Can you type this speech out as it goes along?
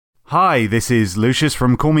Hi, this is Lucius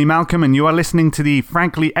from Call Me Malcolm, and you are listening to the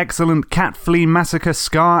frankly excellent Catflea Massacre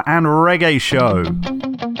Ska and Reggae Show.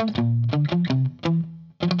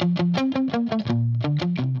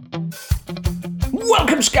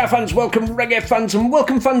 Welcome ska fans, welcome reggae fans, and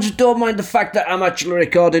welcome fans who don't mind the fact that I'm actually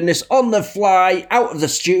recording this on the fly, out of the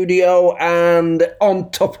studio, and on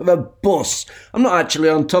top of a bus. I'm not actually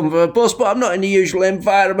on top of a bus, but I'm not in the usual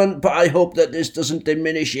environment, but I hope that this doesn't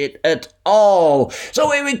diminish it at all. So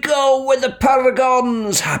here we go with the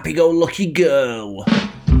Paragons, Happy-Go-Lucky Girl.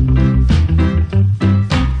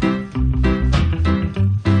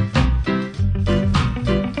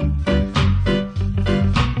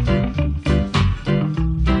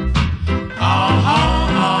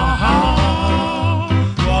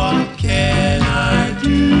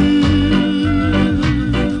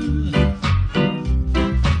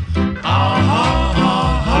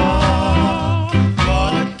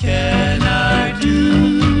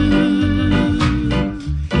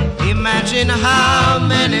 How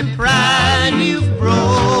many pride you've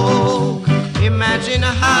broke. Imagine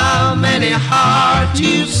how many hearts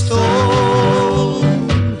you've stole.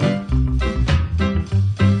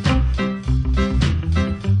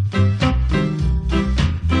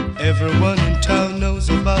 Everyone in town knows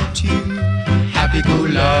about you.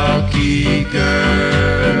 Happy-go-lucky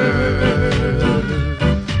girl.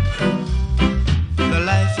 The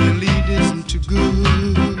life you lead isn't too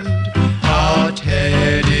good.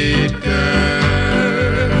 Hard-headed girl.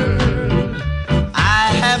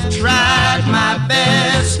 Tried my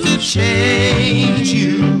best to change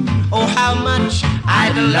you. Oh, how much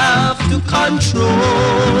I'd love to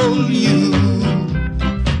control you.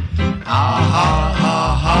 Ah, ha,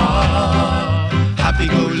 ha, ha.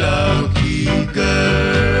 Happy-go-lucky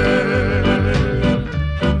girl.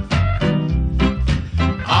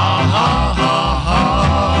 Ah, ha, ha, ha.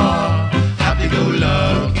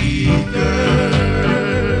 Happy-go-lucky girl.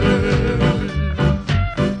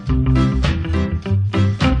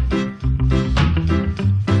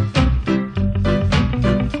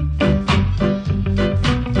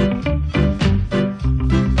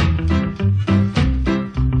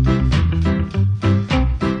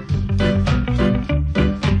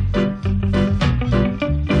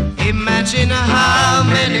 Imagine how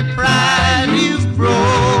many pride you've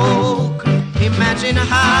broke. Imagine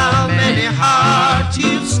how many hearts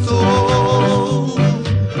you've stole.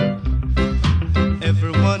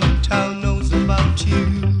 Everyone in town knows about you.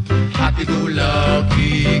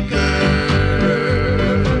 Happy-go-lucky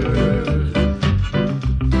girl.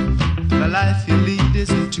 The life you lead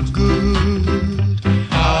isn't too good.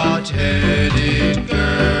 Hard-headed girl.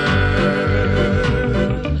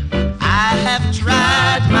 I have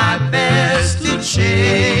tried my best to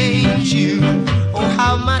change you. Oh,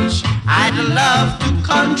 how much I'd love to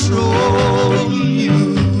control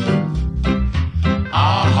you.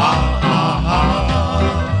 Ah, ha, ha, ha.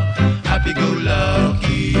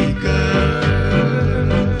 Happy-go-lucky girl.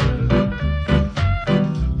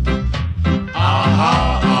 Ah, ha,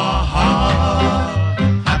 ha, ha.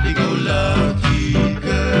 Happy-go-lucky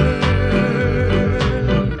girl.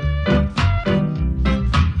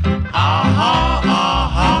 Ah, ha, ha,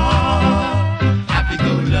 ha.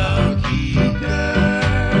 Happy-go-lucky girl.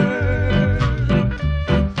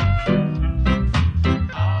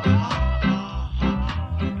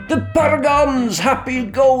 The Paragons,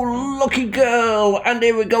 Happy-Go-Lucky Girl, and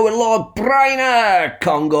here we go with Lord Bryner,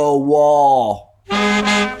 Congo War.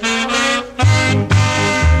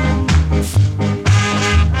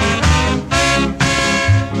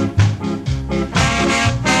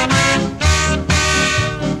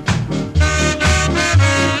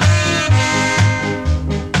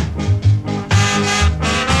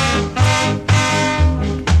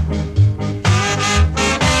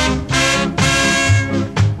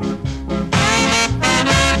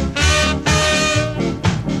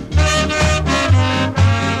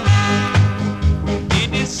 He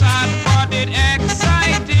decided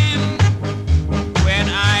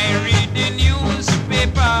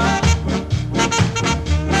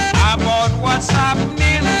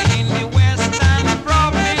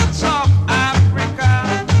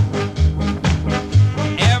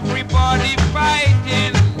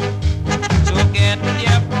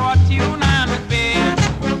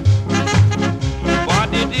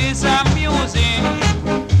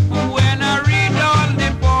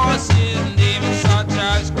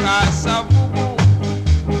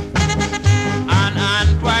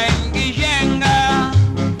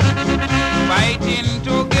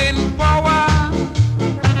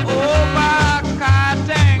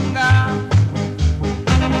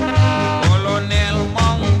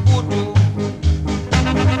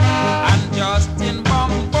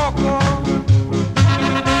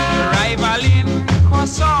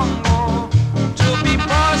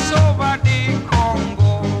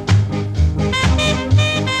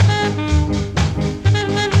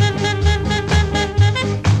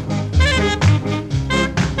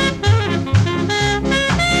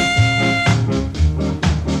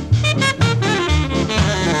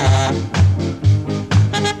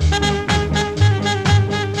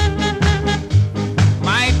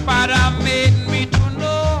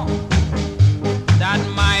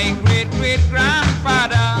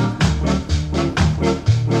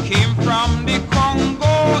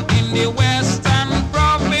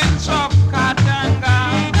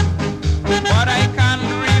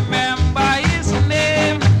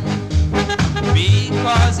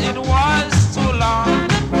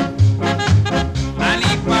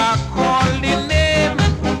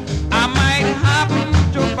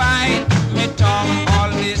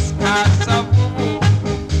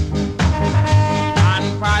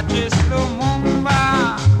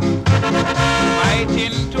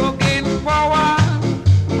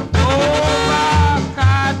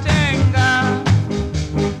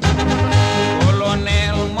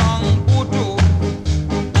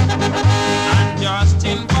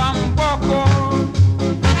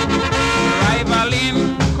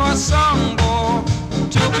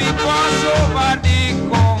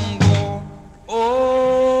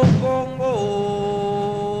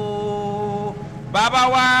Baba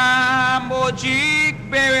wa mojik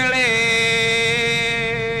berele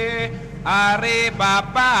are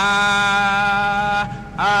baba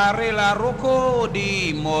are la roko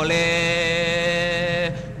di mole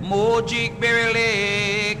mojik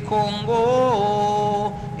berele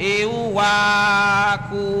Congo e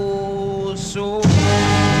uwakusu.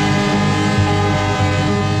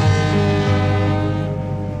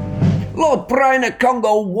 Lord Brian at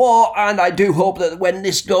Congo War, and I do hope that when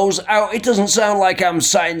this goes out, it doesn't sound like I'm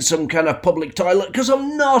sat in some kind of public toilet, because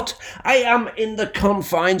I'm not. I am in the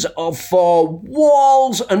confines of four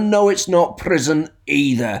walls, and no, it's not prison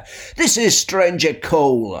either. This is Stranger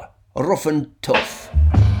Cole, rough and tough.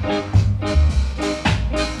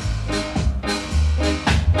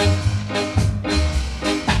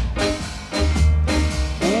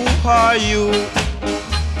 Who are you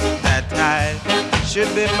that I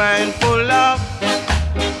should be mindful of?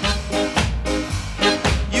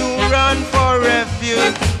 You run for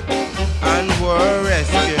refuge and were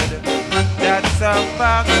rescued, that's a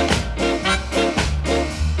fact.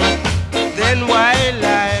 Then why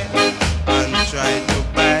lie and try to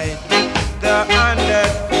bite the hand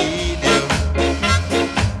that feed you?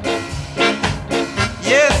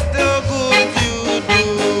 Yes, the good you do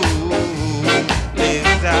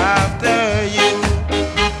lives after you.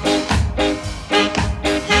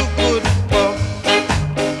 You could puff,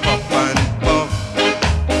 puff and puff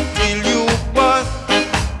till you bust.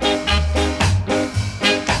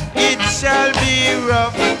 It shall be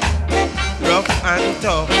rough, rough and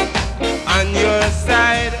tough on your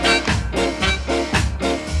side.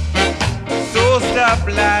 So stop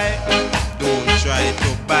lie, don't try to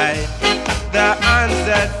bite the hands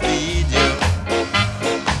that feed you.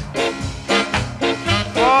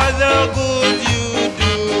 For the good you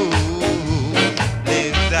do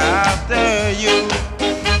lives after you.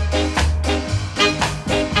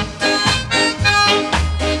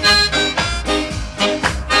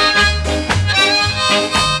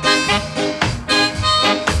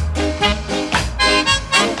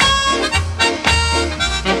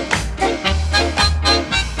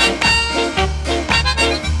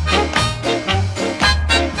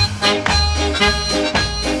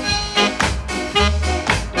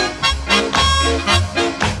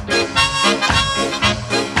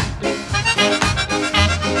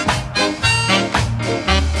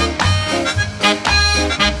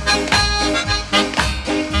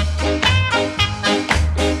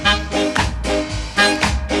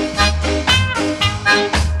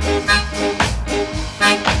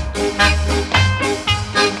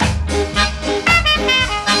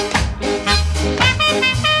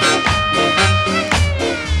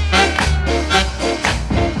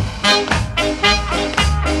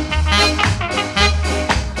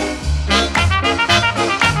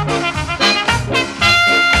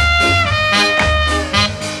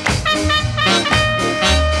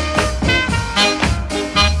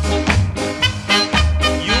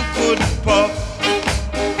 You could puff,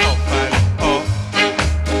 puff and puff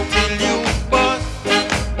till you bust.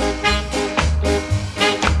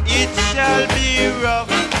 It shall be rough,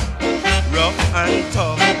 rough and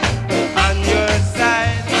tough on your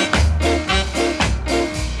side.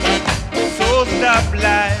 So stop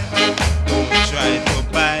lie, don't try to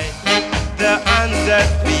bite the hands that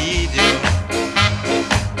feed you.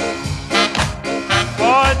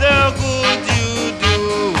 For the good you do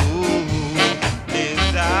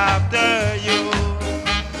lives after you.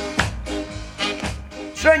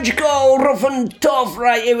 Stranger Cole, rough and tough.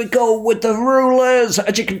 Right, here we go with the Rulers.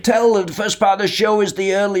 As you can tell, the first part of the show is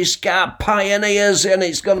the early ska pioneers, and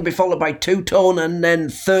it's going to be followed by two-tone and then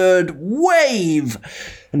third wave.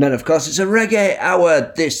 And then, of course, it's a reggae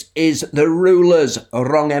hour. This is the Rulers,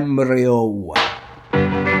 Wrong Embryo.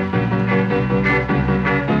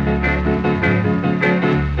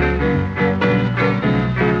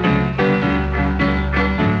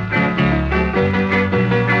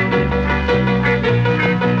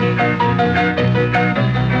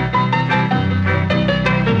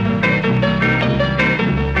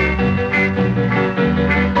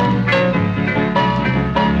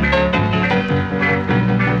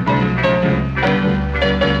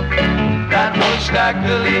 That much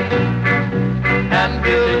Stackley and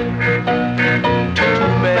Billy, two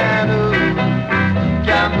men who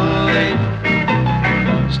gambling.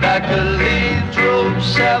 Stackley drove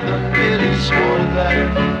 7, Billy swore that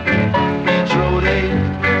he drove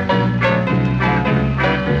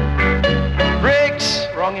 8. Brakes,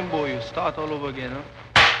 wrong in boy, you start all over again, huh?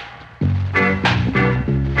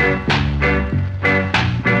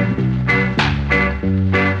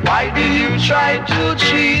 Why do you try to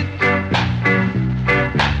cheat?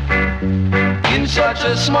 In such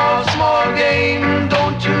a small, small game.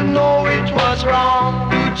 Don't you know it was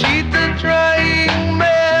wrong to cheat the trying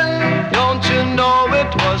man? Don't you know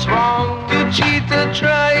it was wrong to cheat the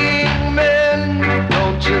trying man?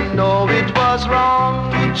 Don't you know it was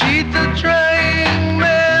wrong to cheat the trying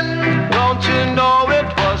man? Don't you know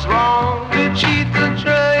it was wrong to cheat the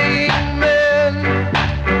trying man?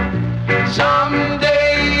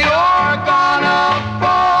 Someday you're gonna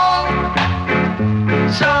fall.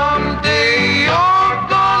 Someday you're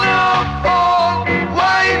gonna fall.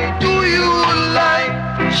 Why do you lie,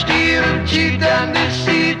 steal, cheat and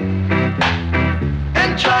deceit,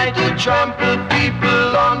 and try to trample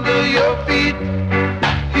people under your feet?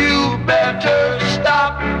 You better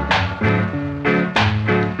stop.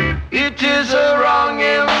 It is a wrong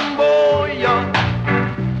emboya.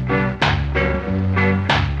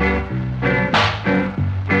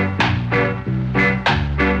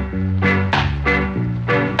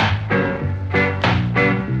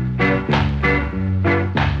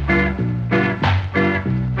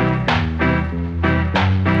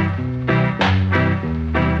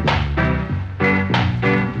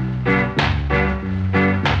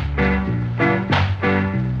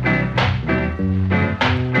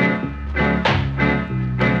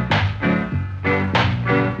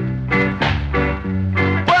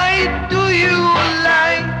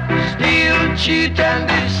 Cheat and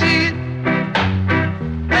deceit,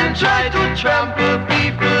 and try to trample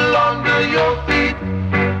people under your feet.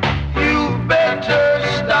 You better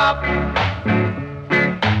stop.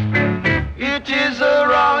 It is a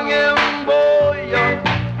wrong emboya.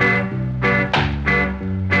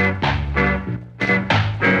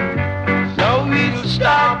 So we'll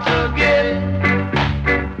start again,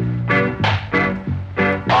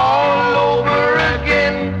 all over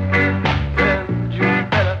again.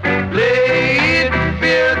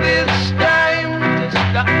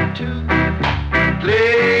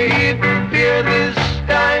 Play it fair this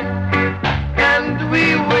time, and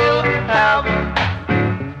we will have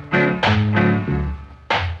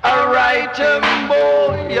a right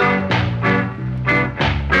emboya.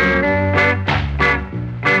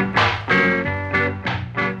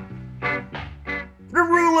 The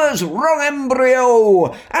Ruler's Wrong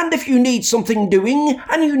Embryo. And if you need something doing,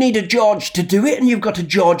 and you need a George to do it, and you've got a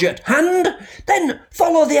George at hand, then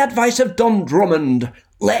follow the advice of Don Drummond.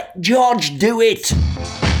 Let George do it.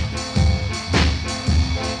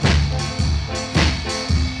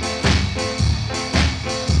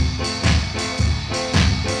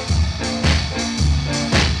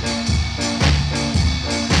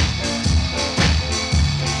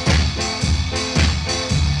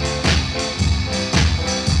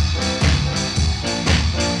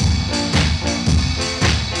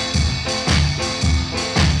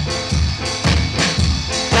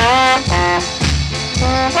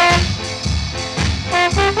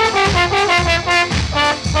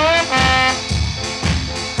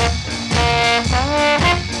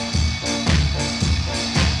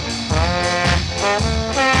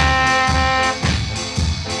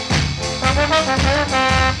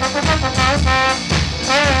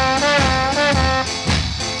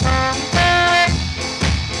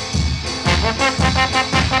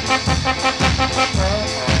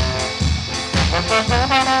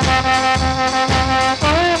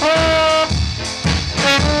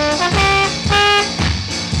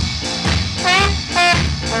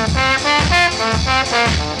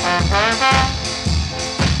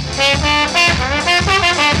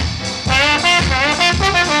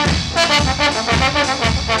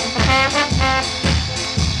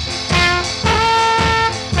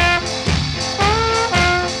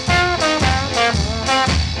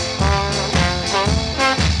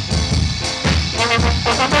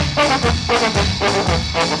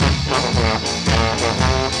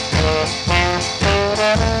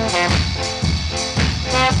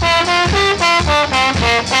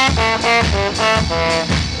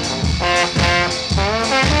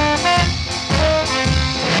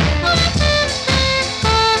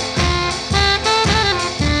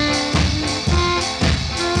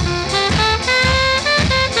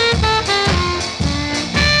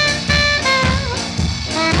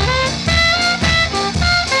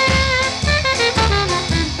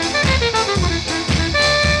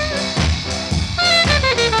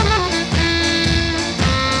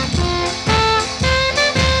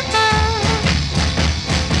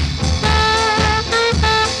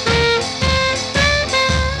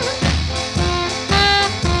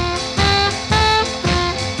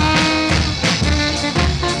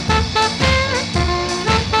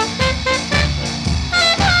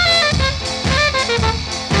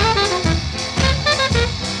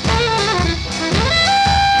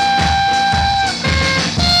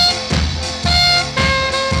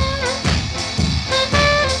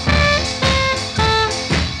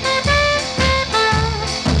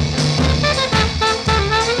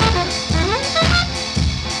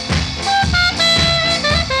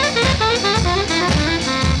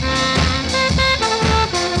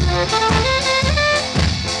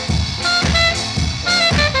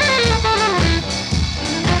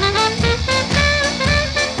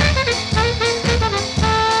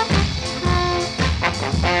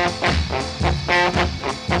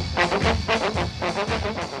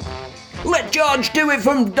 George Do It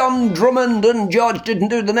from Don Drummond, and George didn't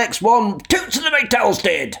do the next one. Toots and the Maytals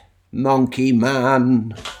did. Monkey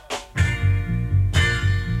Man.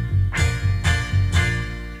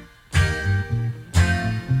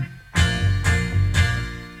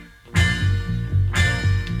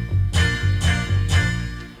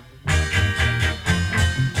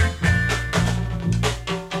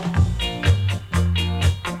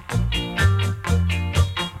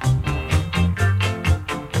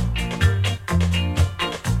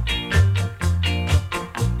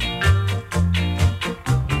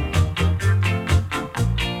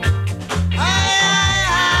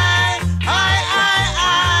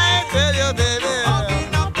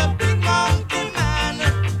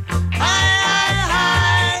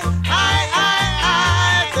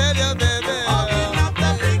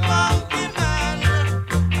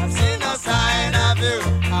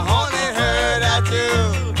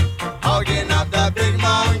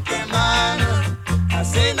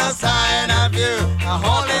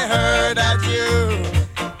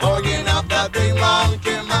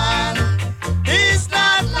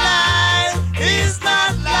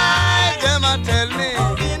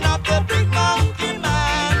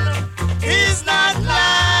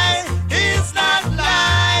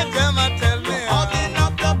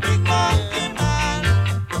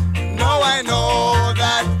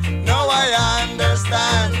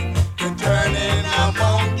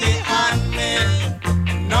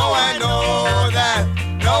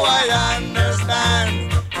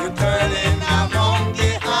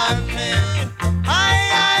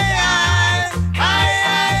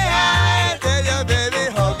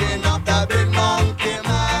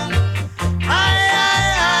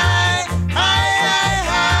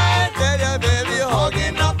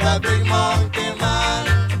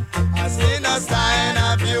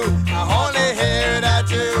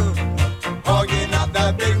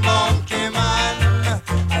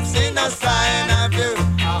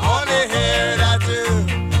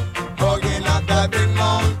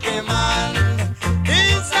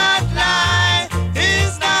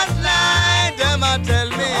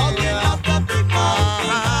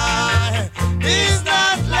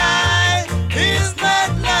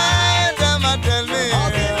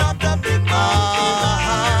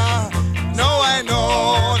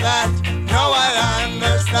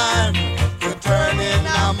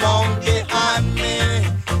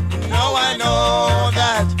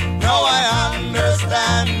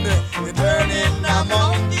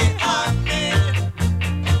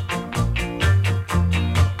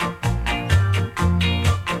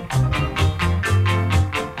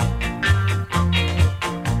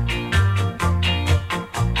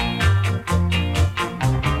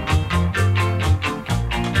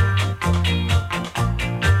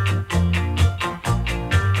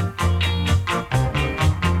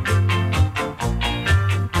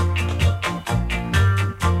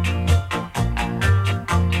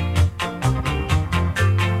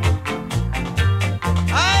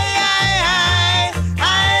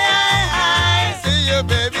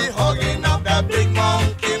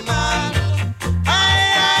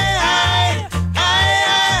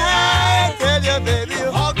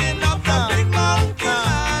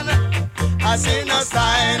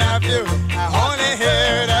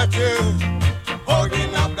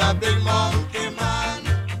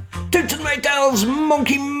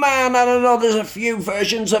 Monkey Man. I don't know, there's a few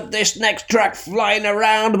versions of this next track flying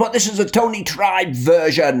around, but this is a Tony Tribe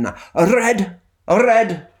version. Red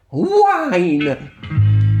wine. Red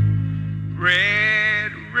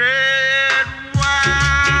wine.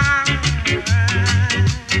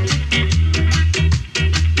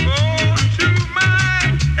 Go to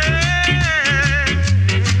my head.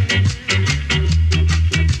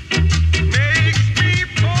 Makes me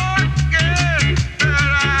forget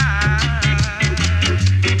that I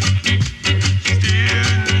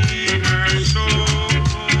still need her so.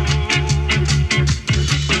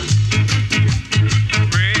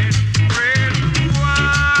 Red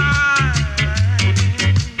wine.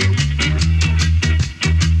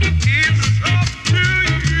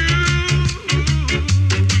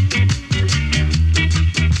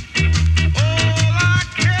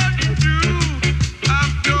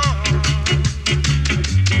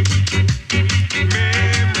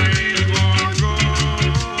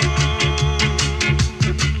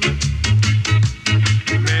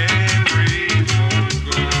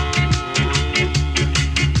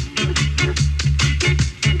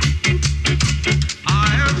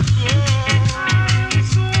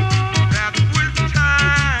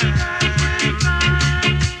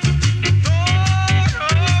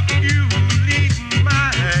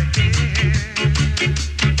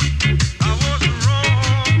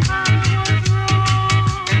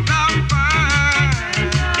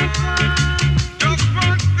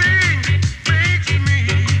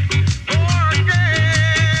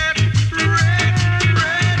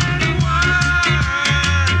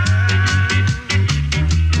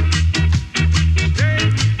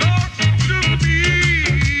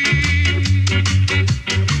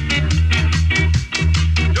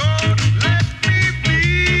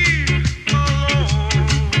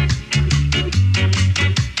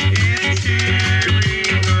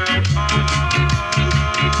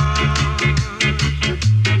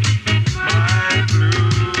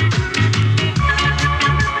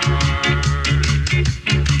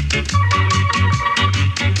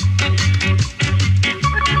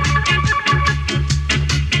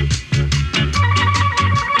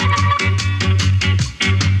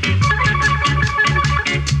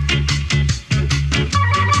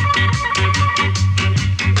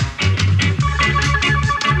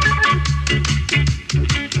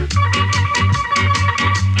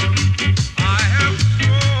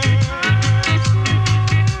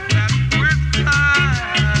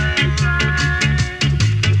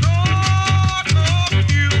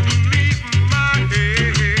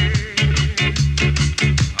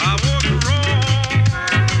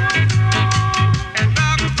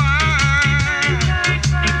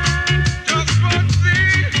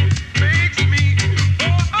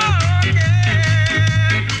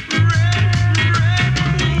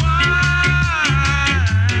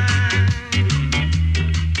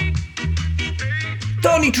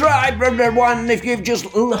 try, brother one. If you've just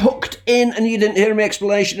hooked in and you didn't hear my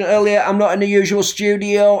explanation earlier, I'm not in the usual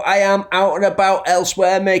studio. I am out and about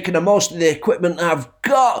elsewhere making the most of the equipment I've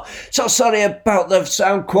got. So sorry about the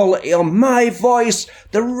sound quality on my voice.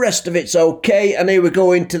 The rest of it's okay. And here we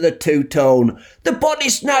go into the two-tone. The Body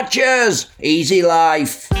Snatchers, Easy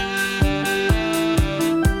Life.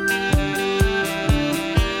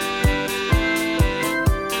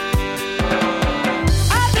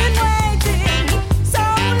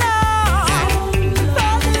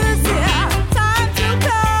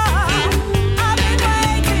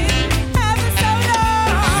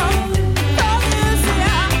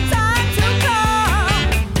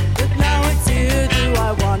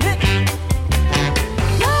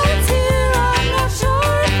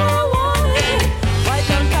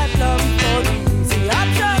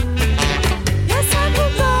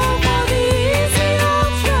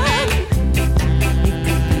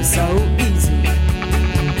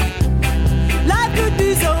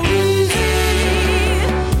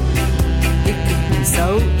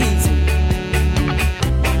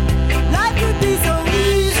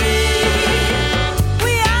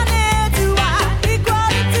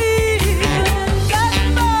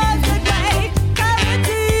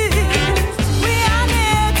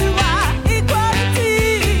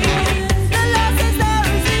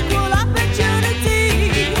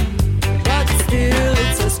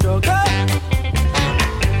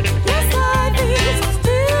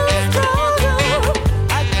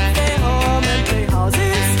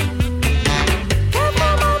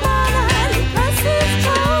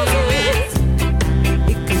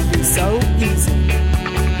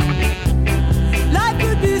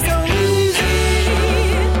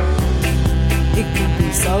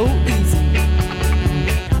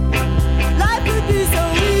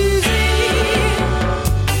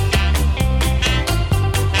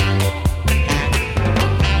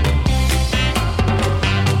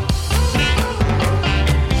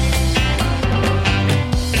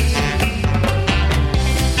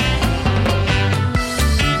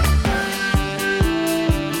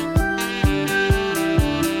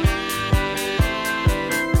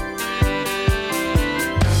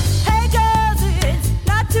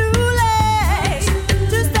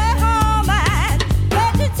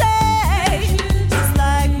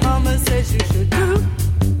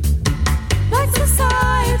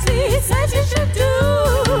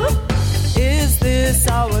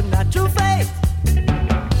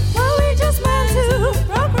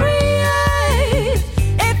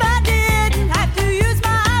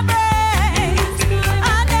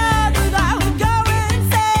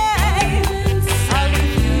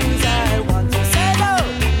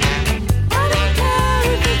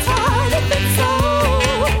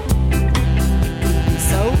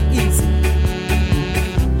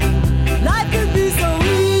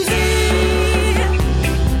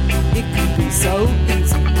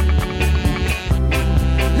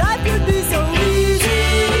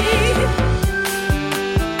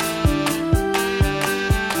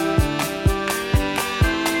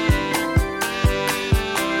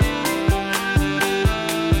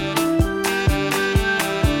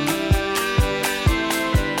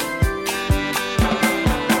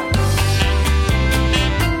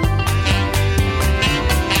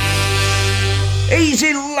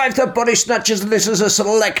 Easy Life, the Body Snatchers, and this is a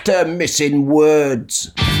selector missing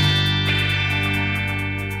words.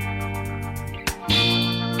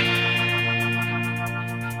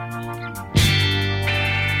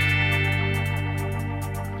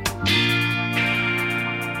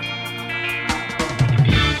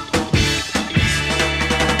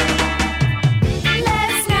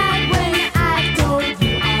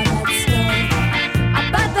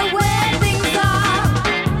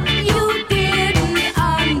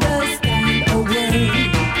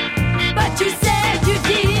 You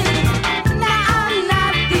did.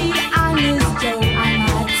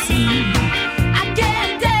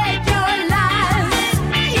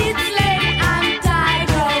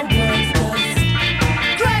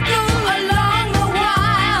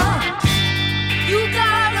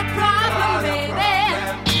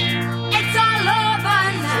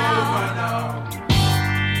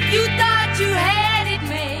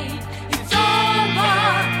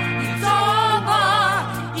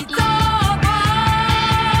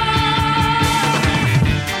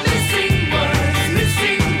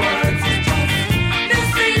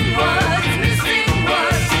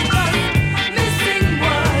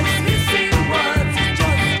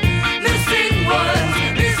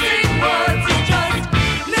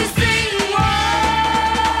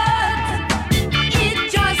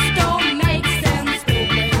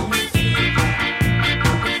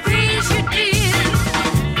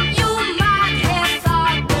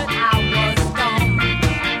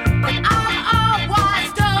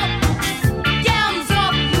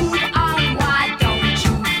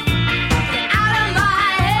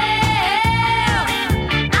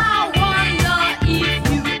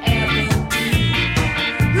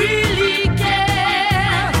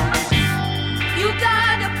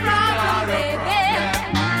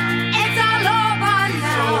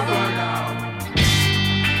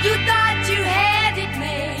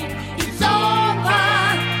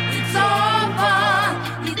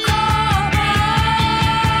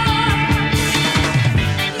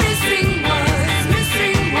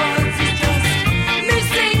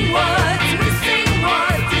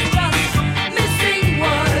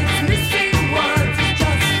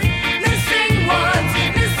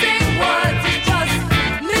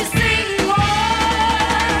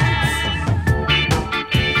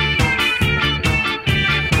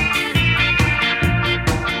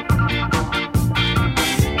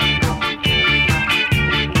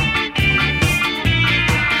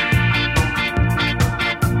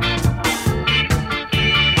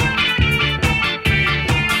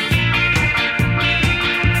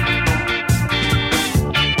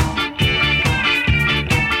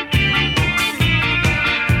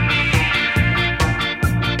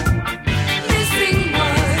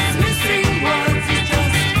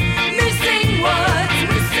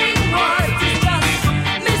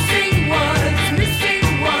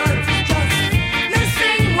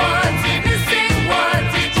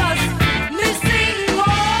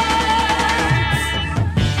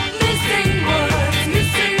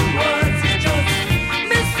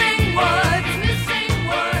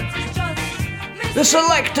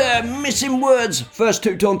 Selector, Missing Words, first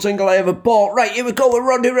two-tone single I ever bought. Right, here we go with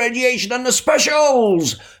Roddy Radiation and the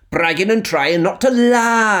Specials. Bragging and trying not to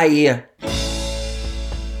lie.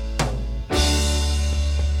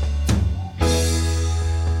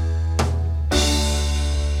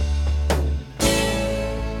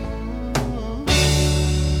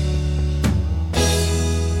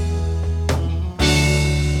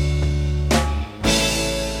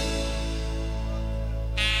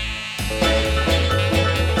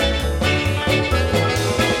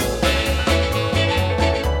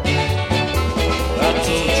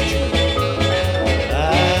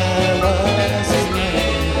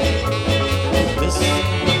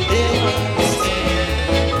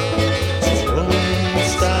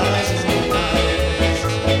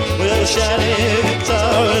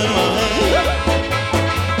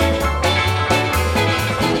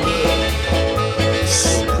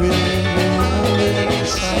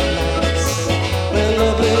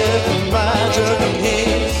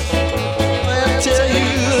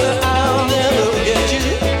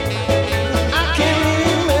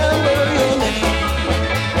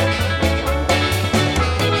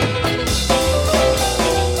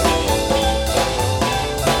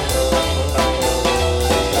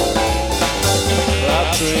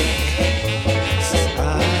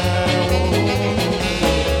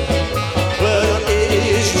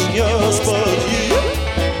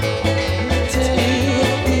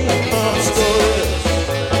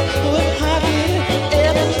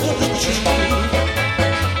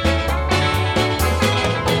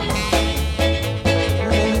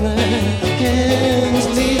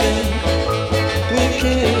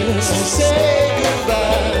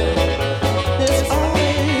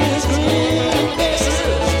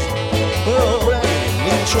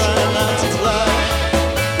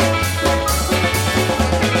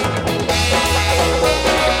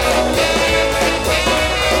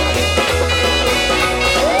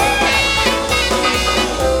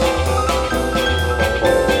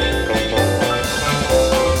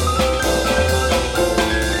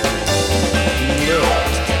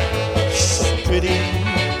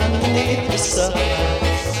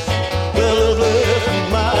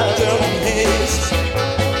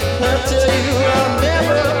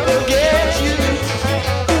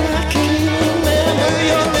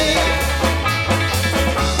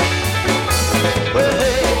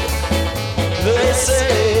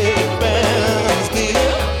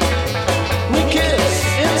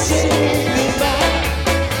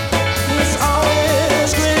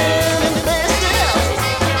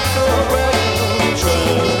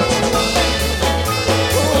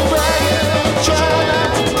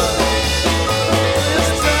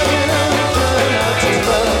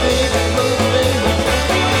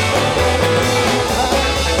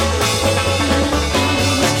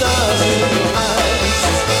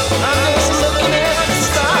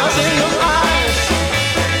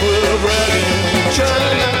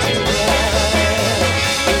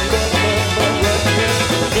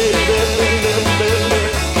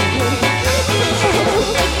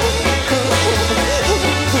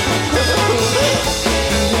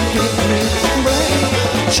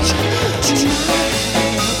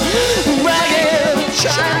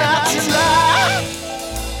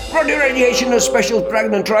 Radiation of Specials,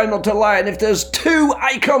 bragging and trying not to lie. And if there's two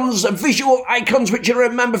icons, visual icons, which you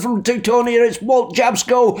remember from Two-Tone here, it's Walt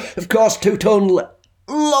Jabsco, of course, Two-Tone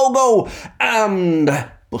logo, and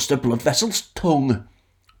Buster Bloodvessel's tongue.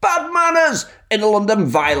 Bad Manners in London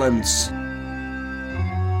Violence.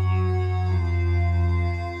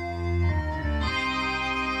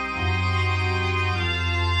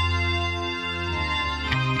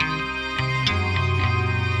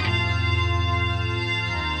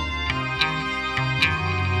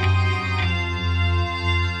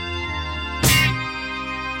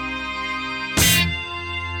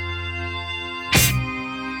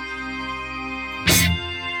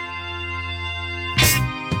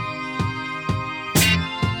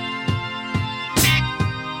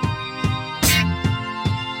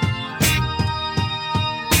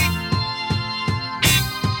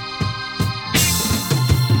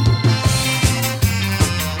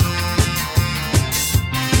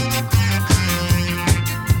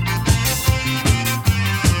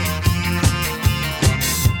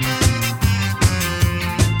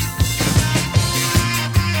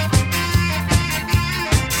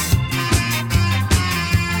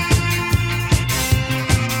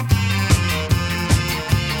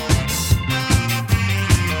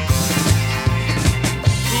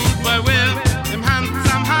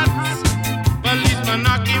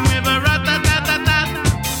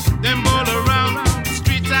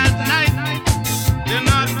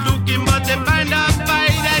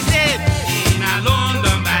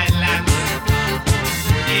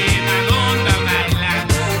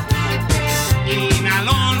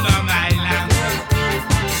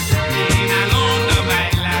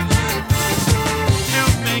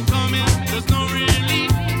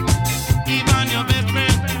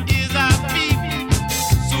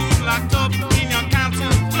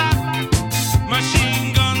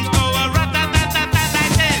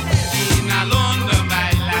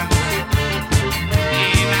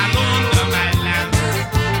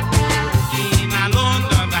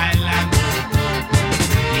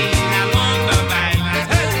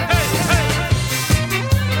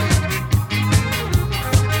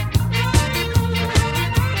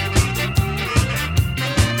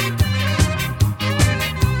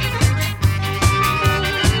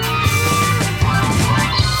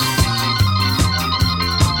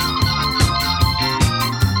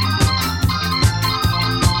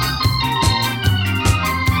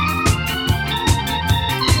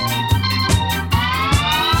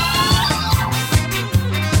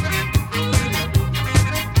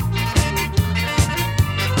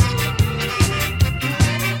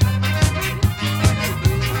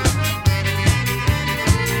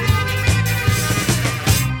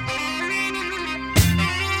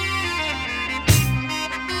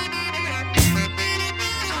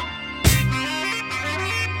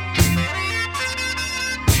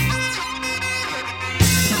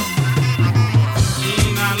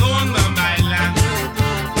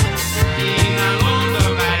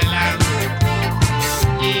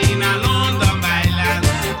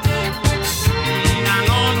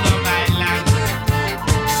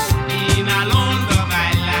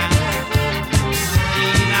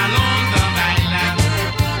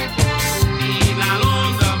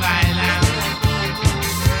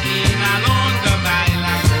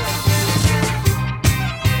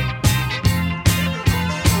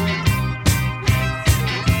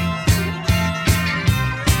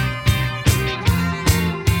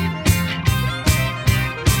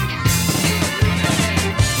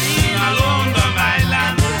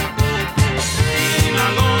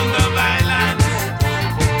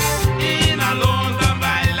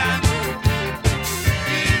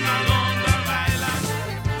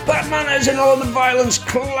 Northern Violence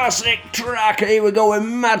classic track. Here we go with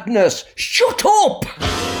Madness. Shut up! I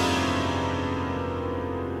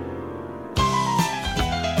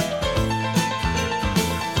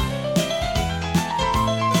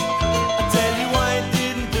tell you why I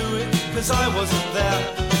didn't do it, 'cause I wasn't there.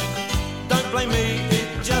 Don't blame me,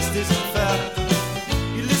 it just isn't fair.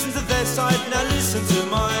 You listen to their side, now listen to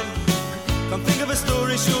mine. Come think of a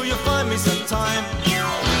story, sure you'll find me sometime.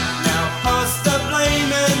 Now pass the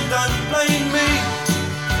blame and don't blame me.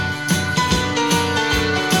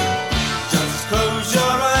 Just close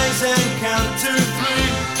your eyes and count to 3.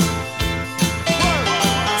 1,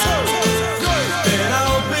 2, 3. Then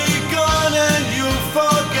I'll be gone and you'll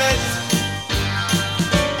forget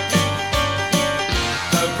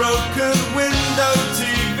the broken window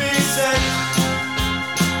TV set.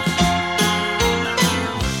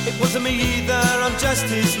 It wasn't me either, I'm just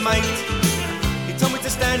his mate. He told me to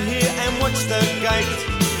stand here and watch the gate.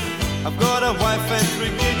 I've got a wife and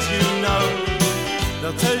 3 kids, you know.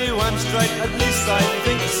 They'll tell you I'm straight, at least I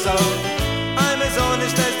think so. I'm as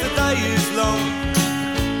honest as the day is long.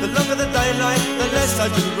 The longer the daylight, the less I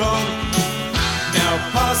do wrong. Now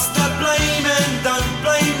pass the blame and don't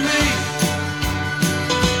blame me.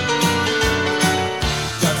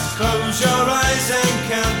 Just close your eyes and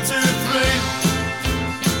count to 3.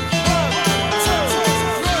 1, 2,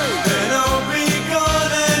 3. Then I'll be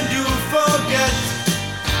gone and you'll forget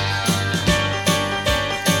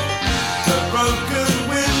the broken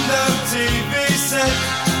window TV set.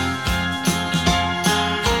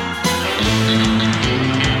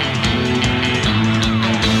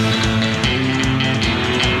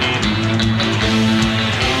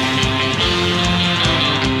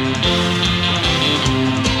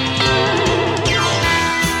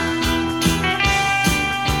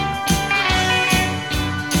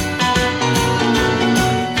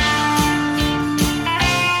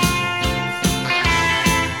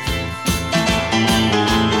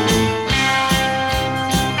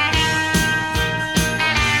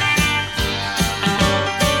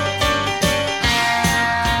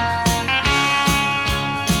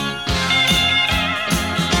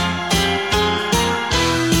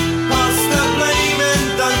 Pass the blame and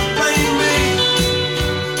don't blame me.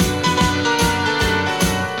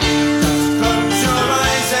 Just close your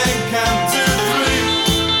eyes and count to 3.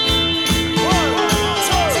 1,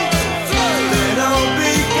 2, 3. Then I'll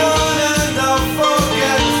be gone and I'll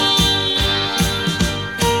forget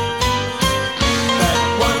that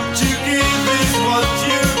what you give is what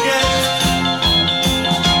you get.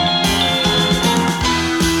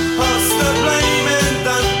 Pass the blame and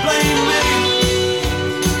don't blame me.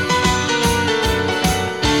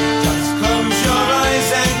 Just close your eyes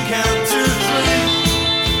and count to 3.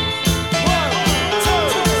 1, 2,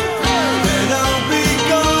 3. Then I'll be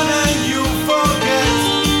gone and you'll forget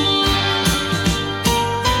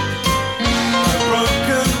a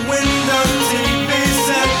broken window TV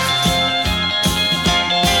set.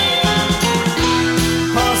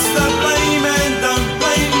 Pass the blame and don't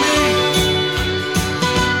blame me.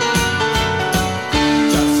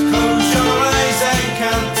 Just close your eyes and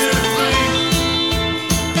count to 3.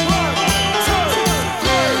 1, 2,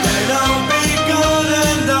 3. Then I'll be gone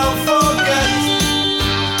and I'll forget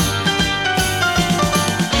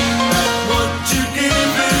that what you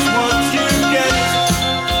give is what you get.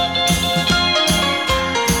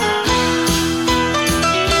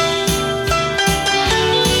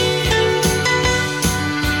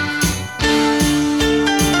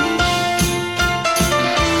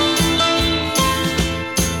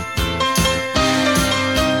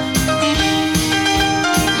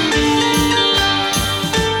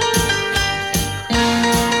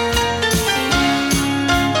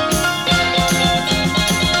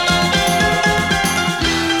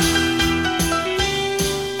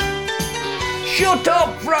 Shut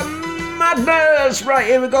up from Madness! Right,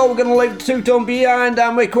 here we go. We're going to leave the two-tone behind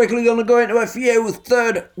and we're quickly going to go into a few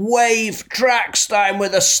third wave tracks, starting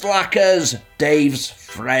with the Slackers, Dave's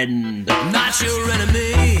Friend. Not your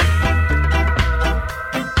enemy.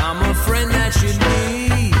 I'm a friend that you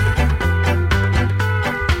need.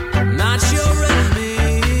 Not your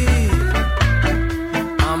enemy.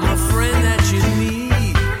 I'm a friend that you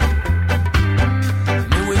need.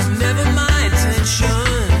 It was never my intention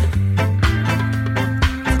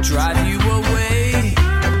to drive you away.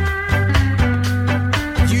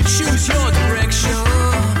 You choose your direction.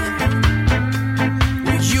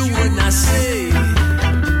 Well, you would not say.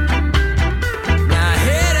 Now I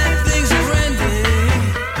hear that thing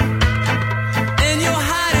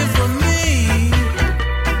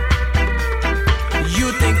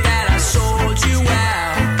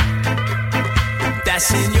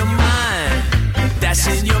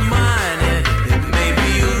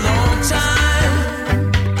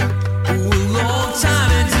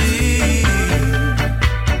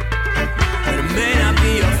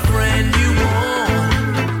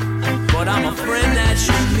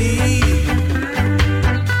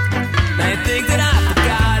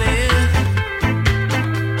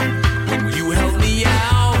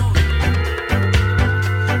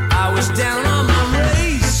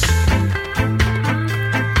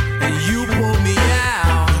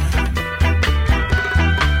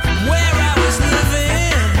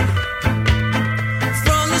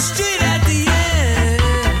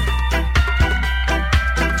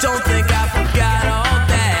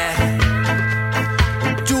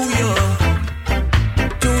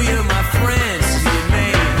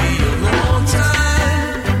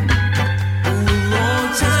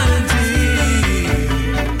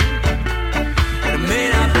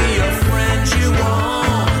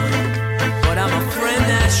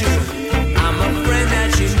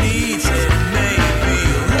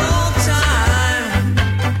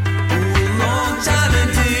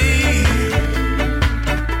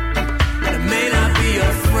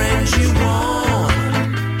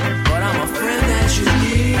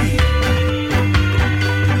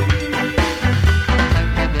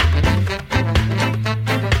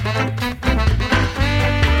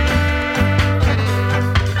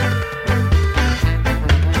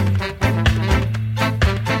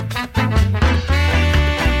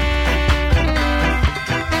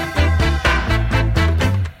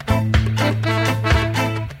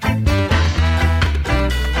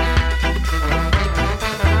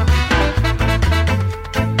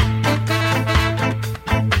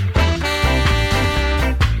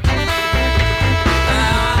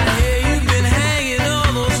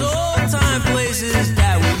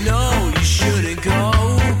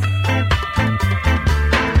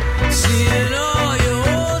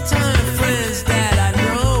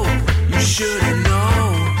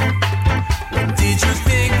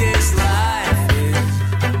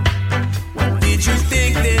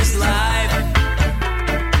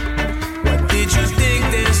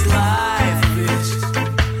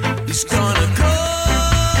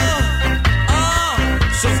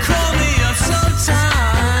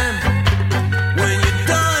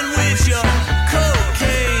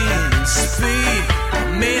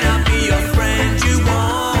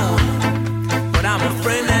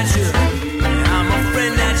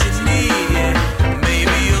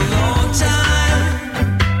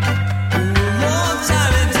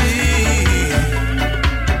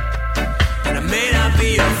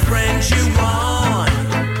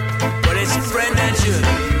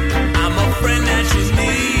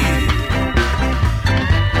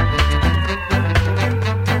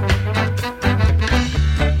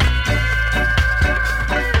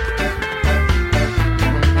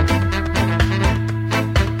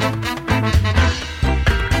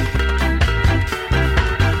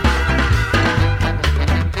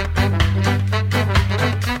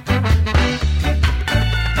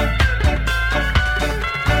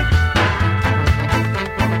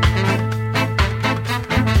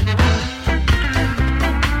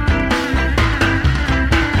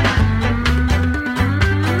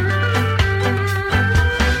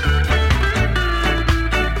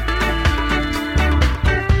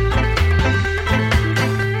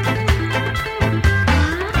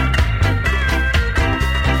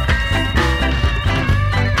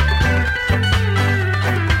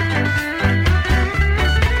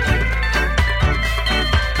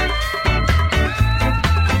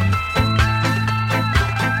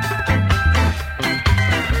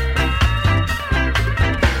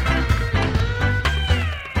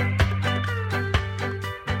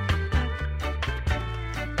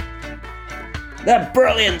They're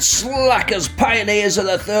brilliant slackers, pioneers of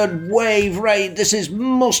the third wave, right? This is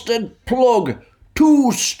Mustard Plug.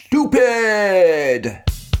 Too stupid.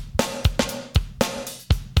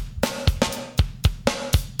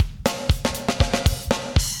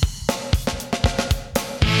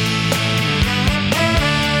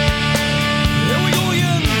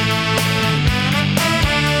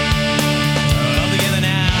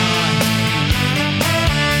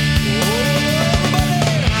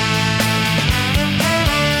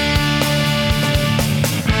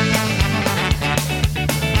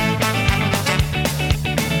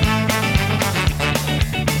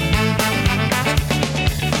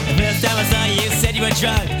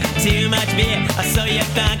 Drunk, too much beer. I saw you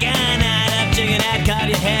thunk a night up, drinking that caught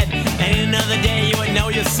your head. And another day you would know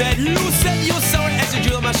you said you were sorry as you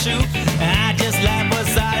drew on my shoe. I just laughed,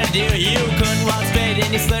 what's I to do? You couldn't walk straight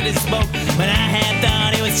and you slurred and spoke, but I had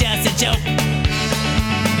thought it was just a joke.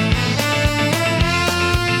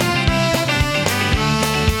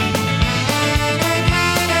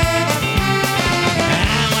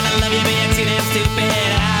 I wanna love you, but you're too damn stupid.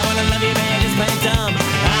 I wanna love you, but you're just plain dumb.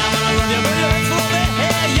 I wanna love you, but you're full of it.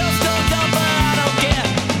 You're still dumb, but I don't care.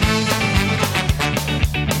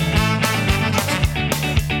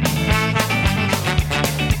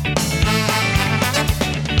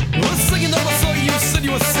 Was singing though I saw you said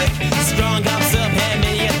you were sick. Strong ups up, head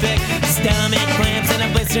made you thick. Stomach cramps and a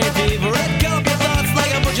blistering fever. It cut up your thoughts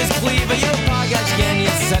like a butcher's cleaver. You're a poor guy again,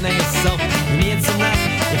 you son of yourself. You need some rest,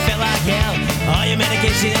 you felt like hell. All your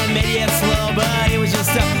medication made you slow, but it was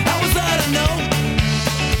yourself. How was I to know?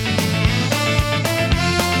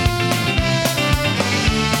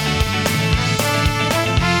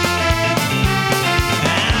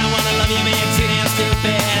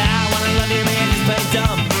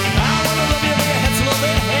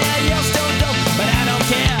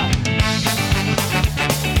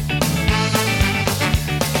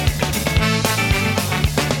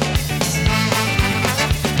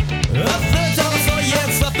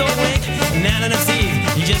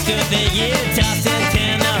 You just couldn't think you tossed and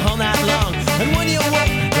turned the whole night long. And when you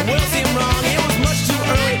woke, the world seemed wrong. It was much too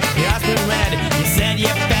early, your eyes been red. You said you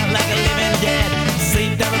felt like a living dead.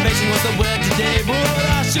 Sleep deprivation was the word today. But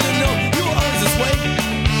I should've known you were always this way.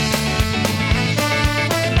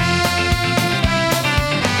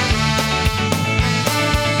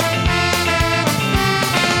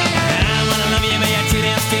 I wanna love you, but you're too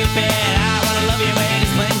damn stupid. I wanna love you, but you're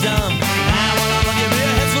just plain dumb. I wanna love you, but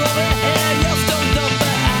your head's full of it. You're still dumb,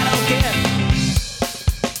 but I don't care.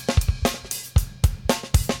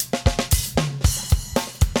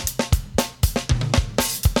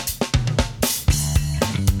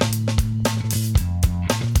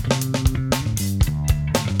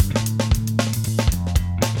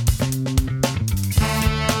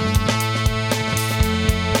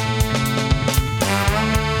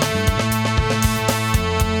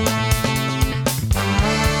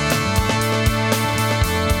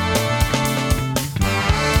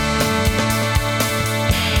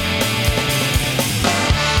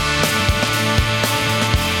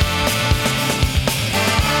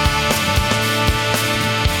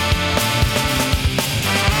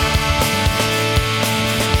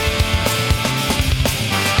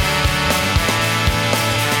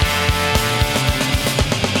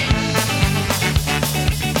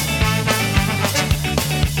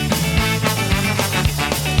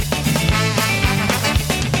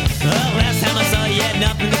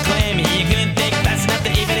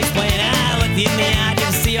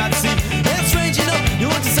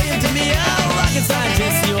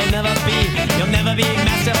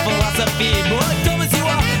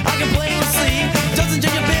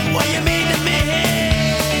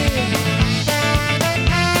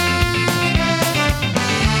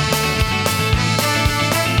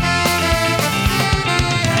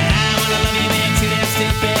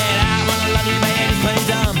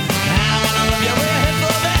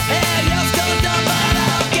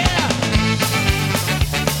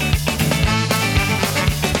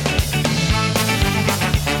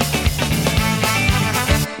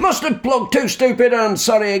 Mustard Plug, too stupid, and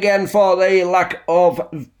sorry again for the lack of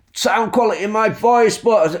sound quality in my voice,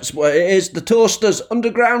 but that's what it is. The Toasters,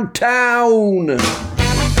 Underground Town.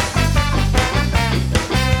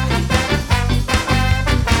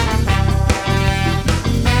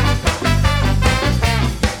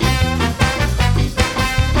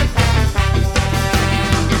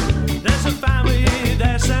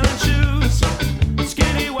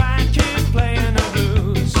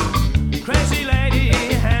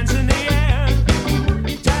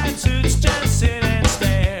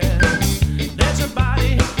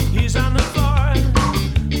 He's on the floor,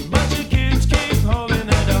 bunch of kids keep holding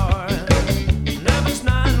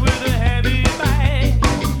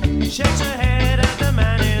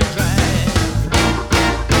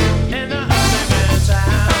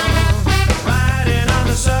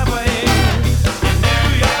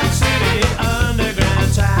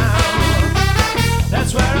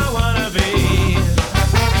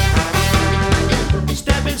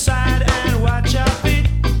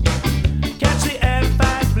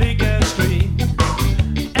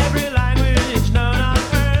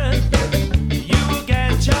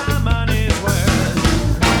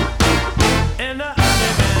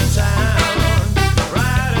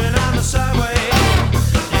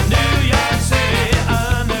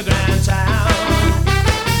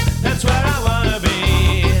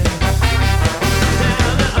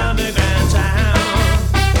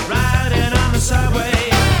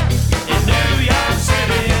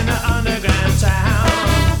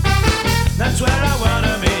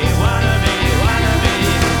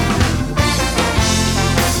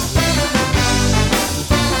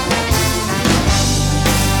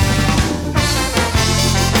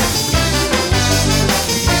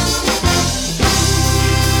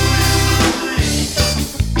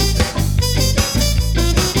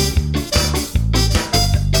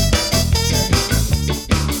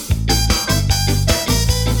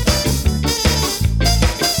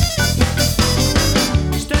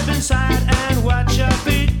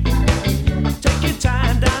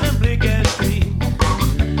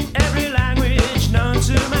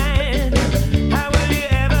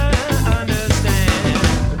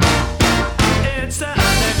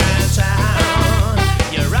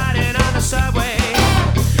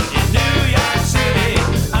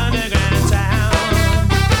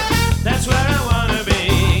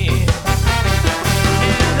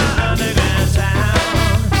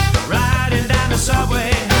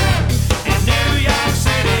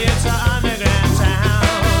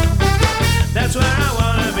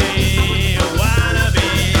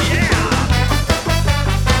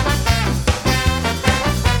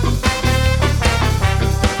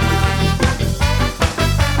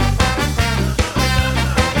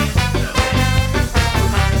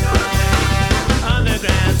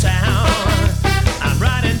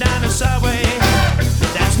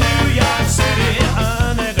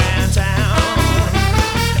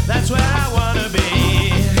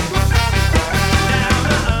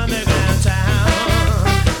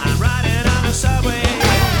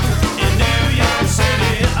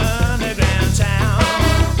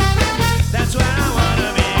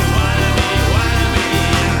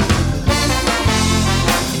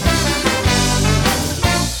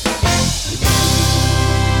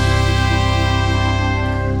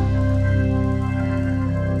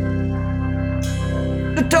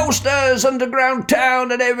Mother's Underground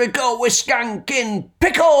Town, and here we go with Skanking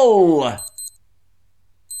Pickle.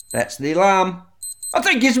 That's the alarm. I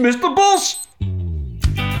think it's Mr. Boss.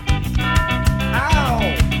 Ow!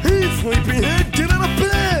 Hey, sleepyhead, get out of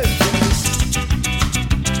bed!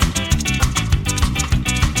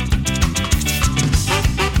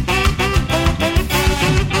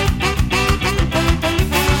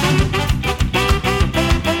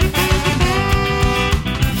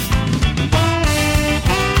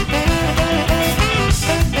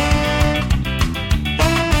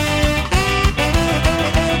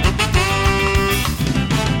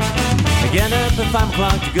 Get up at 5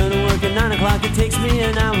 o'clock to go to work at 9 o'clock. It takes me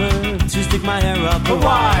an hour to stick my hair up. But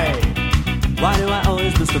why? Why do I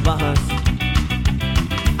always miss the bus?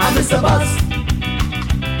 I miss the bus.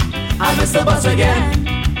 I miss the bus again.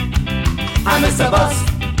 I miss the bus.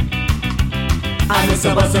 I miss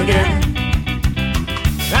the bus again.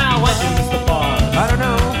 Now, why'd you miss the bus? I don't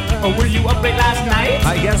know. Or were you up late last night?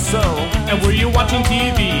 I guess so. And were you watching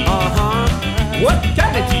TV? Uh-huh. What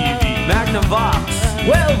kind of TV? Magnavox.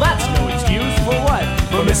 Well, that's no excuse. For what?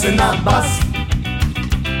 For missing the bus.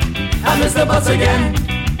 I miss the bus again.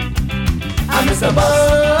 I miss the bus.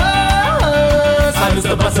 I miss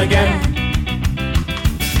the bus again.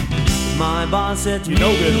 My boss said to You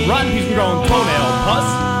know good run, he's grown toenail pus.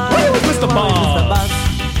 Where was Mr. Bus?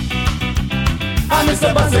 I miss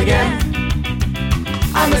the bus again.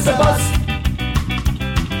 I miss the bus.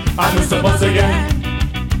 I miss the bus again.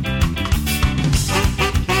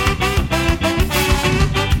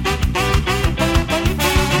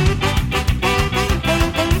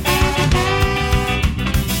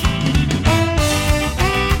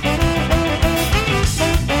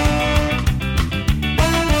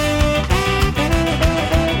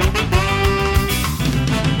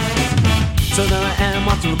 So there I am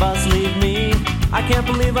watching the bus leave me. I can't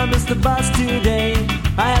believe I missed the bus today.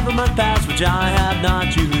 I have a month pass which I have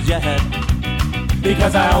not used yet.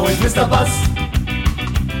 Because I always miss the bus.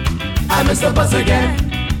 I miss the bus again.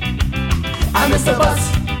 I miss the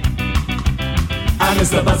bus. I miss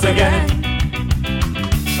the bus again.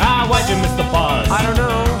 Ah, why'd you miss the bus? I don't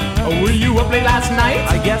know. Or were you up late last night?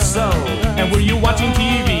 I guess so. And were you watching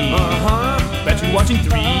TV? Uh-huh. Bet you're watching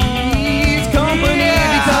Three's Company.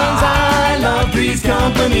 Because I love Three's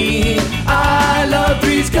Company. I love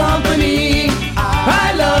Three's Company.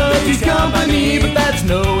 I love Three's Company. But that's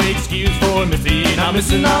no excuse for missing. I'm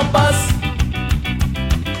missing the bus.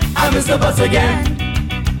 I miss the bus again.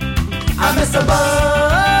 I miss the bus.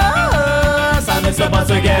 I miss the bus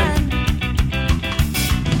again.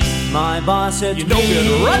 My boss said You know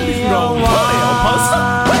good run, he's grown toenail pus.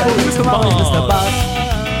 Where was Mr. Bus?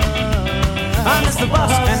 I miss the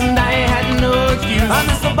bus. And I had no excuse. I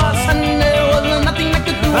miss the bus. And there was nothing I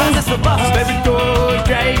could do. I miss the bus. Baby, go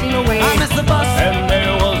driving away. I miss the bus. And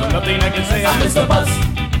there was nothing I could say. I miss the bus.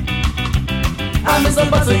 I miss the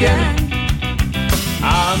bus again.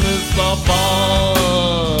 I miss the bus.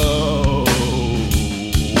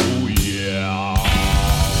 Yeah.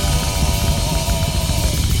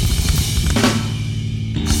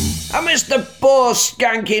 I missed the boss,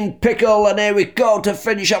 Skanking Pickle, and here we go to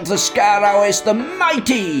finish off the Ska Hour. It's the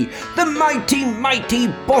mighty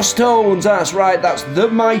Boss Tones. That's right, that's the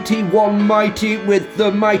mighty one mighty with the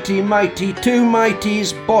mighty two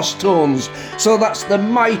mighties Boss Tones. So that's the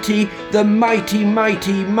mighty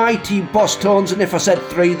Boss Tones, and if I said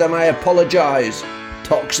three, then I apologise.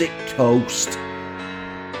 Toxic Toast.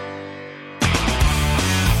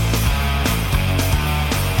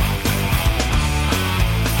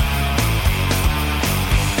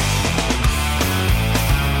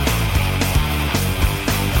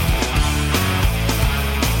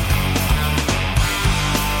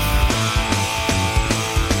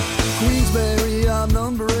 Queensberry, I'm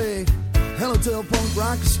number 8. Hello, punk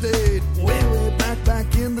rock stayed way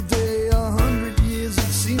back in the day. 100 years, it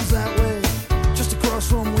seems that way. Just across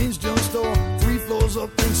from Wayne's Junk Store, 3 floors up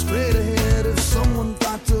and straight ahead. If someone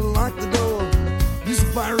thought to lock the door, use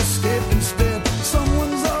the fire escape instead.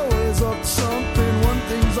 Someone's always up to something. One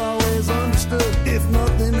thing's always understood. If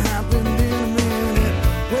nothing happened in a minute,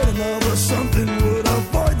 wait another something would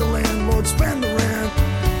avoid the landlord, spend the rent.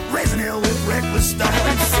 Raising hell with reckless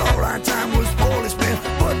style. It's alright, time was poorly spent,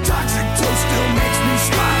 but toxic toast still makes me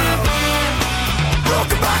smile.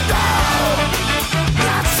 Broken by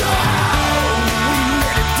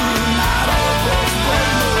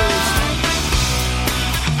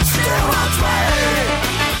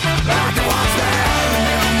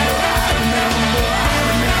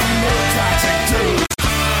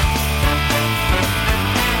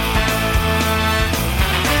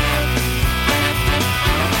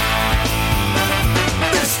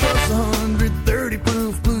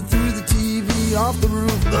me off the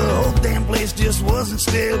roof. The whole damn place just wasn't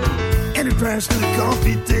stable. And it crashed to the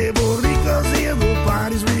coffee table because the other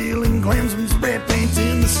party's reeling. Clams and spray paint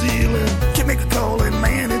in the ceiling. Can't make a call and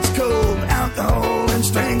man, it's cold. Alcohol and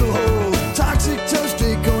stranglehold. Toxic toast,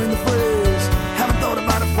 Draco in the phrase. Haven't thought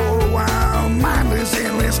about it for a while. Mindless,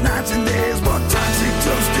 endless nights and days. But toxic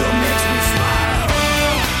toast still makes me smile.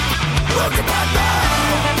 Look at my now.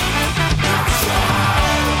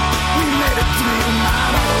 We made it through the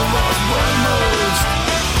night. All of us were most.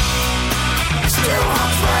 Still on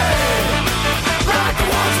train. Like the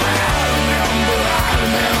ones where I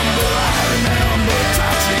remember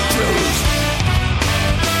toxic toast.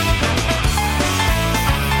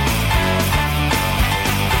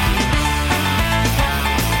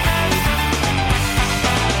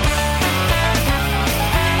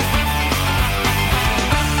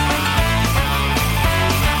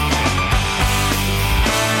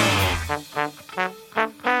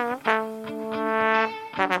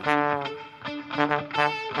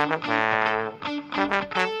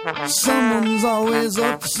 Someone's always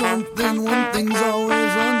up to something. One thing's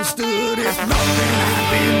always understood. If nothing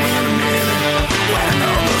happened in a minute, when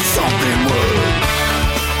another something would.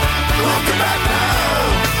 Looking back now,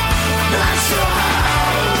 not sure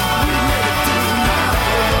how we made it through the night.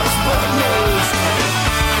 All of us but most.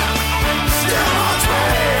 Still on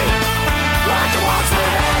train, like the ones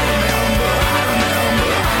where I remember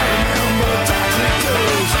toxic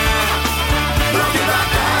toast. Looking back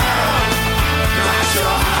now, not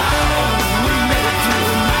sure how we made it through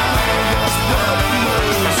the night. All of us but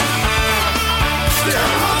most.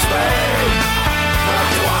 Still on train, like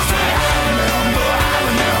the ones where I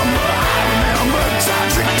remember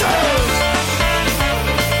toxic toast.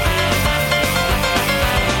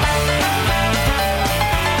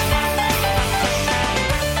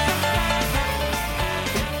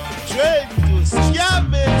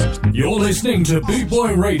 You're listening to Boot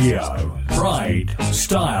Boy Radio. Pride,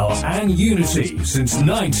 style, and unity since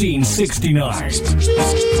 1969.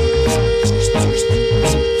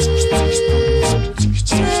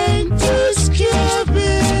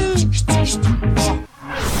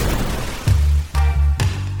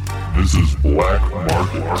 This is Black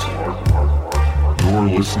Market. You're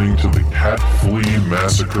listening to the Catflea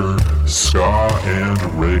Massacre Ska and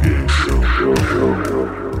Reggae Show.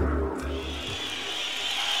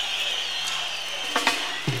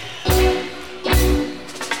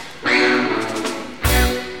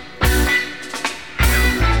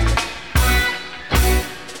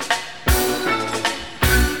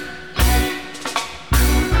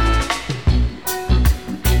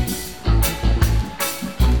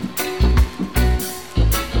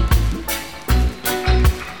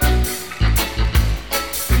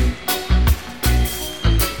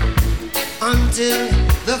 Until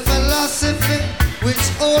the philosophy which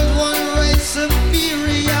old one race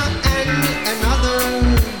superior and another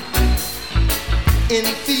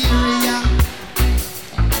inferior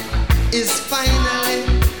is finally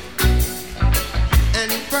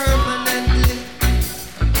and permanently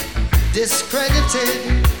discredited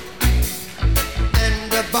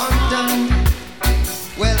and abandoned.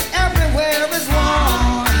 Well, everywhere is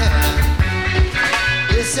war.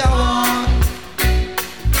 It's a war.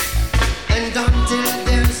 And until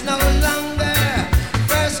there's no longer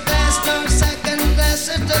first class nor second class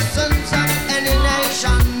citizens of any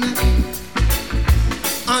nation,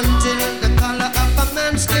 until the color of a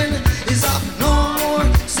man's skin is of no more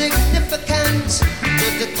significance to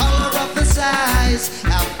the color of his eyes,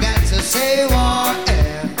 I've got to say war.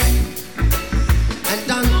 And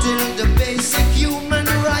until the basic human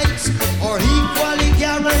rights are equally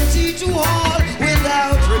guaranteed to all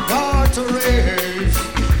without regard to race,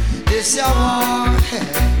 this a war.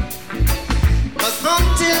 But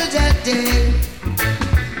until that day,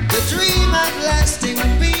 the dream of lasting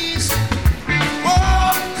peace,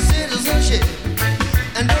 war, citizenship,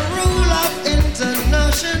 and the rule of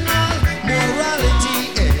international morality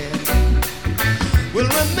will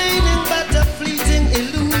remain in but a fleeting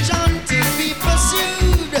illusion to be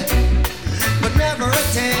pursued, but never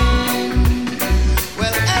attained.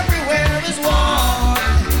 Well, everywhere is war.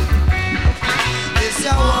 It's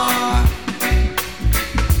a war.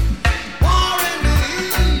 War in the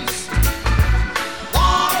east,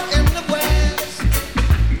 war in the west,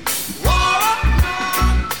 war up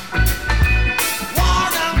north, war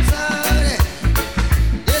down south.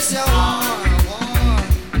 It's a war,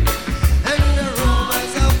 and the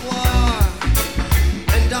rumors of war.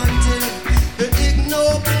 And until the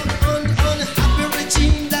ignoble and unhappy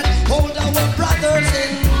regime that hold our brothers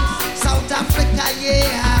in South Africa,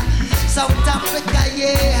 yeah, South Africa,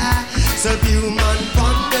 yeah, subhuman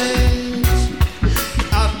bondage,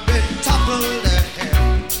 I've been toppled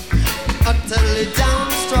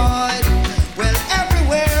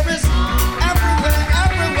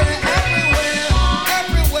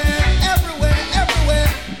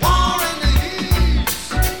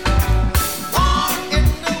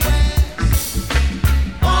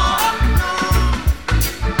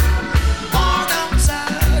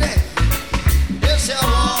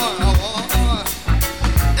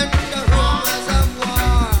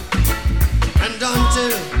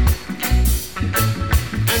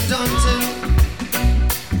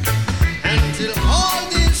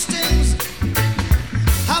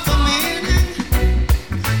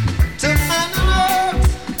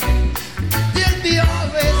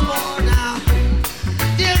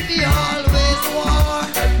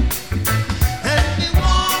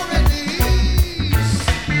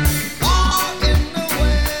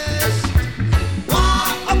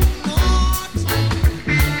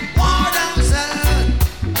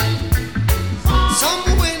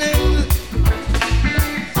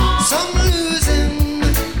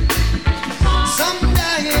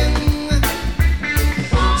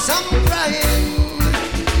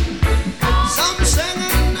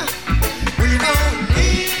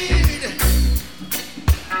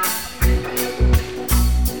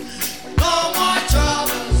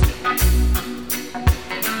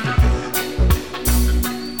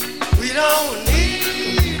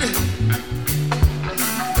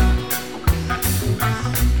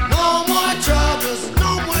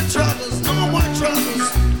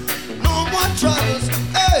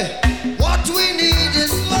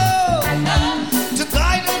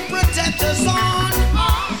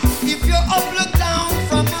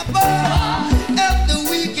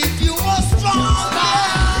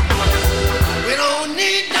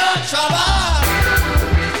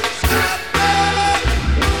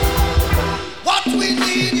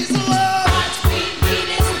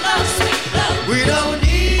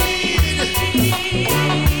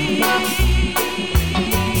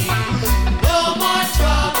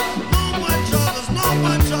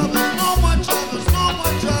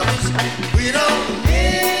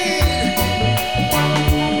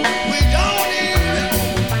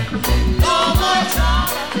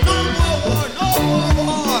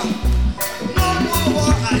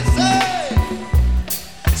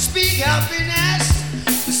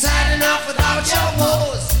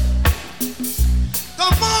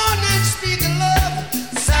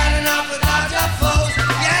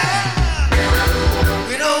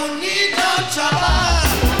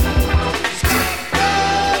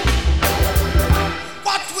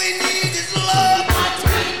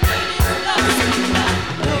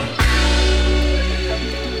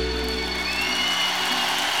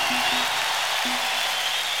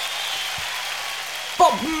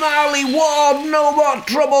Marley Ward, No More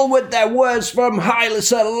Trouble with their words from Haile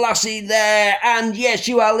Selassie there. And yes,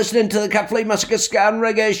 you are listening to the Catflea Massacre Ska and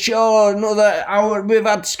Reggae Show. Another hour, we've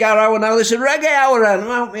had Ska Hour, now this is Reggae Hour, and I'm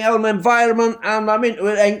out in my own environment, and I'm into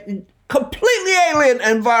a completely alien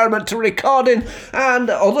environment to recording, and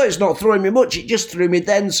although it's not throwing me much, it just threw me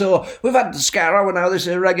then. So we've had the Ska Hour, now this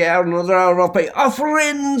is Reggae Hour, another hour of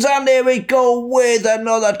offerings, and here we go with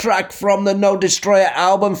another track from the No Destroyer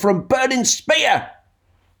album from Burning Spear,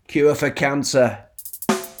 Cure for Cancer.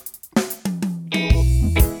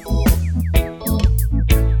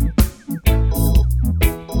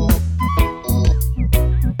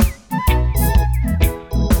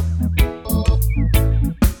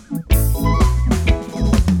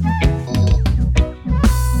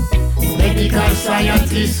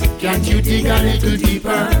 Scientists, can't you dig a little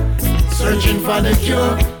deeper? Searching for the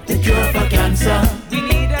cure for cancer. We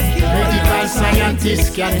need a cure. Medical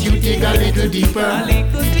scientists, can't you dig a little deeper?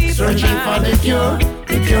 Searching for the cure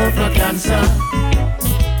for cancer.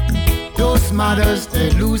 Those mothers, they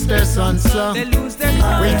lose their sons,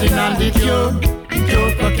 waiting on the cure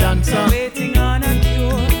for cancer. Waiting on a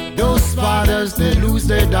cure. Those fathers, they lose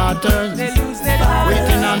their daughters,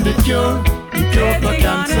 waiting on the cure for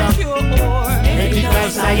cancer. Medical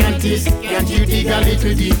scientists, can't you dig a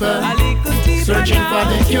little deeper? Searching for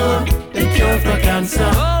the cure for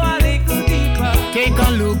cancer. Take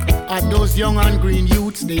a look at those young and green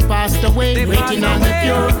youths, they passed away, waiting on the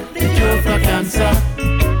cure for cancer.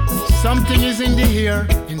 Something is in the air,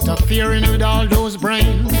 interfering with all those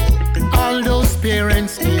brains. All those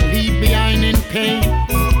parents, they leave behind in pain.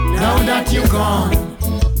 Now that you're gone,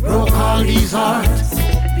 broke all these hearts,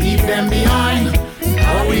 leave them behind.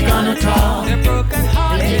 How we gonna talk?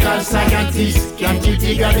 Medical scientists, can't you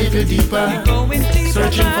dig a little deeper?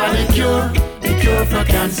 Searching for the cure for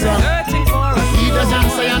cancer. Leaders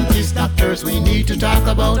and scientists, doctors, we need to talk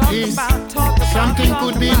about this. Something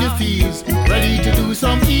could be in the fields, ready to do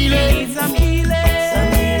some healing. Some healing.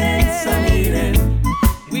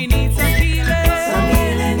 We need some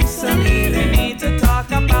healing. Some healing. We need to talk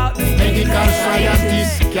about the medical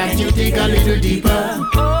scientists, can't you dig a little deeper?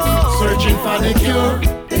 Searching for the cure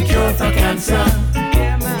for cancer.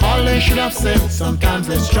 All they should have said, sometimes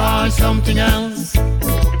let's try something else.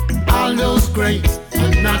 All those great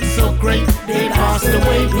and not so great, they passed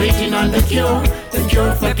away, waiting on the cure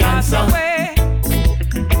for cancer.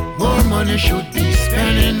 More money should be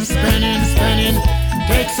spending.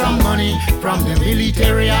 Take some money from the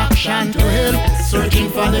military action to help searching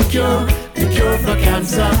for the cure for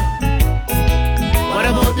cancer. What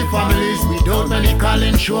about the families without medical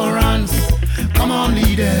insurance? Come on,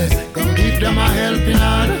 leaders, come give them a helping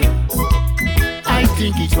hand. I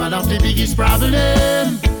think it's one of the biggest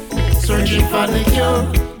problems. Searching for the cure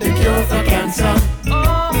for cancer.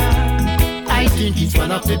 I think it's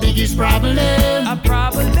one of the biggest problems.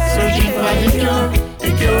 Searching for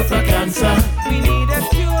the cure for cancer. We need a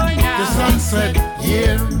cure now. The sunset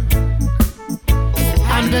here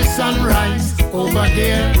and the sunrise over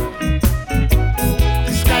there.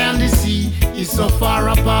 The sky and the sea is so far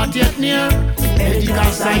apart yet near.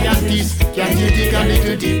 Medical scientists, can't you dig a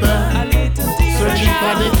little deeper? Searching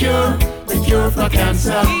for the cure for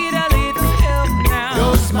cancer.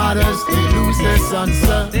 Those mothers, they lose their sons,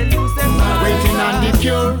 waiting on the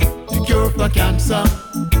cure for cancer.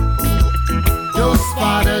 Those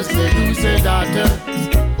fathers, they lose their daughters,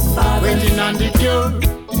 waiting on the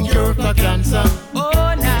cure for cancer.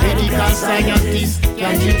 Medical scientists,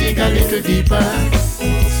 can't you dig a little deeper?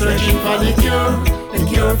 Searching for the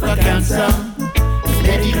cure for cancer.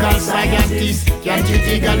 Medical scientists, can't you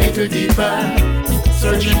dig a little deeper?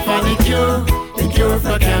 Searching for the cure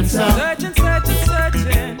for cancer. Searching for a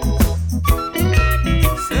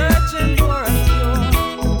cure.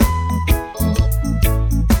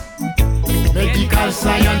 Medical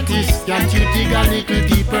scientists, can't you dig a little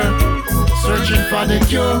deeper? Searching for the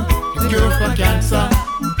cure for cancer.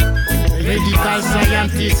 Medical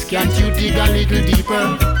scientists, can't you dig a little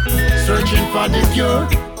deeper? Searching for the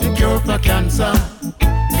cure for cancer.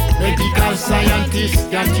 Medical scientists,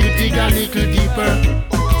 can't you dig a little deeper?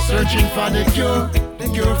 Searching for the cure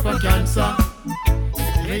for cancer.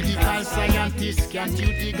 Medical scientists, can't you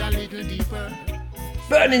dig a little deeper?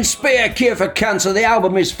 Burning Spear, Cure for Cancer. The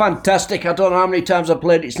album is fantastic. I don't know how many times I've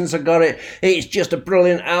played it since I got it. It's just a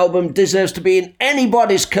brilliant album. Deserves to be in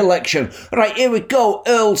anybody's collection. Right, here we go.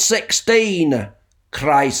 Earl 16.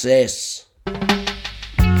 Crisis.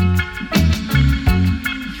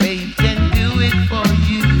 Faith can do it for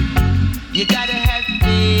you. You gotta have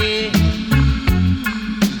faith.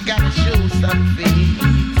 You gotta show some faith.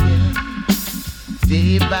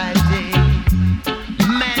 Day by day,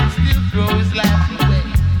 man still throws life away.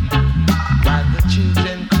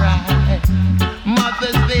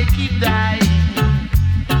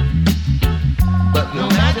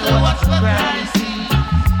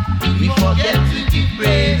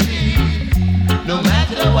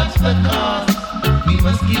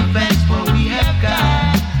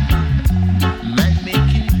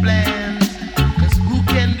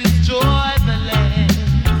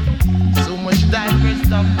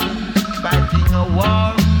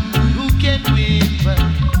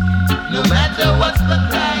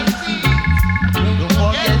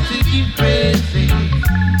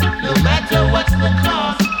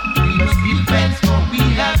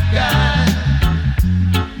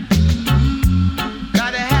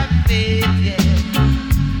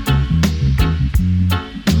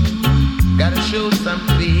 some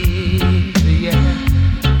faith, yeah.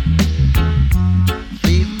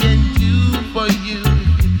 Faith can do for you.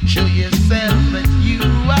 Show yourself that you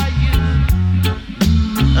are you.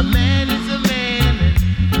 A man is a man,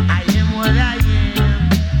 and I am what I am.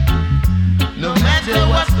 No matter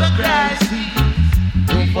what's the crisis,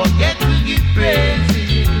 don't forget to give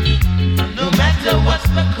praises. No matter what's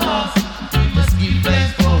the cost, we must give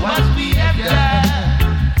thanks for what we have done.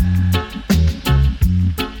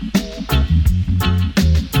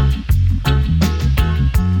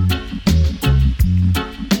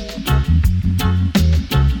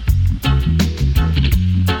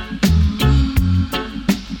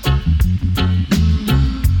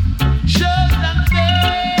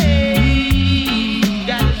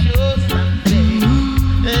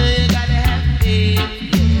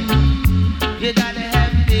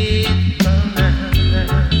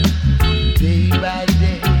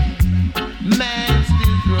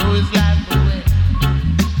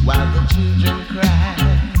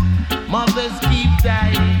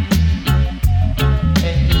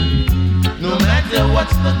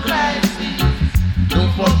 What's the crisis?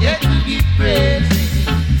 Don't forget to give praises.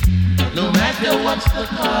 No matter what's the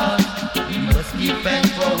cost, we must give thanks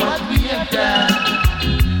for what we have done.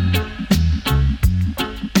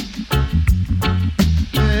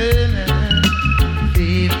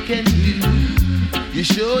 Faith can do. You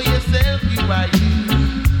show yourself you are you.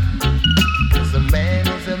 'Cause a man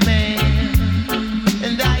is a man,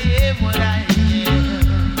 and I am what I am.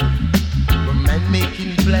 A man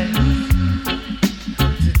making plans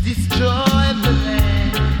destroy the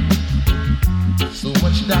land. So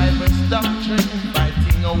much diverse doctrine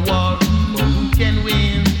fighting a war for who can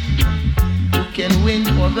win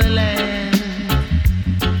for the land,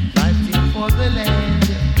 fighting for the land,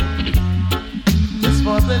 just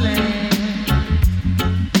for the land.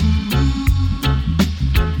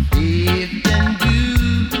 Faith can do,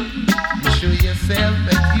 you show yourself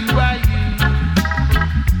that you are you.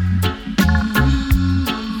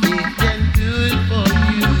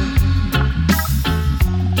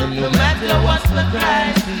 No matter what's the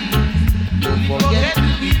crisis, don't forget to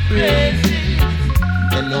give praises.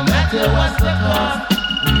 And no matter what's the cost,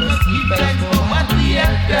 we must give thanks for what we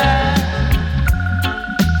have done.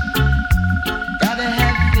 Gotta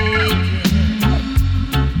have faith,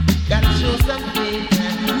 gotta show some faith.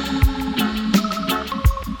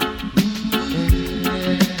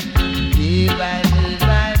 Day by day,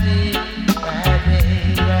 by day, by day,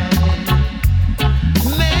 by day.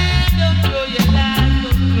 Man, don't throw your life,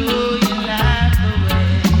 don't throw your life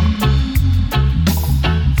away.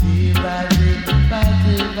 Day by day, by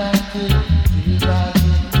day, by day, day by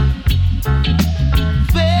day.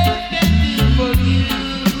 Faith can do it for you.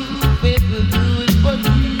 Faith will do it for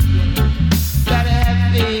you. Gotta have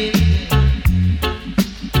faith.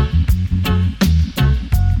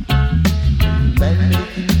 Man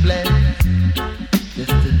making plans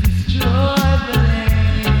just to destroy the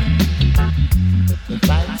land. They're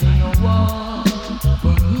fighting a war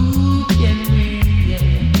for who can win,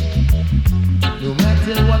 yeah. No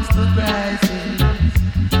matter what's the crisis,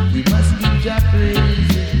 we must give Jah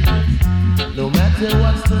praises. No matter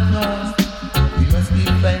what's the cost, we must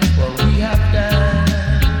give thanks for what we have done.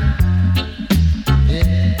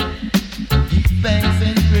 Yeah, give thanks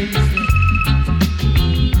and praises.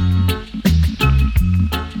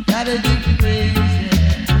 Gotta give praise,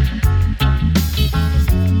 yeah.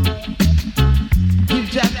 Give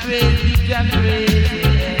Jah praise, give Jah praise,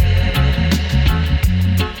 yeah.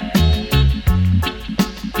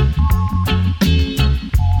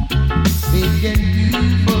 Faith can do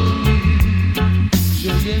for you.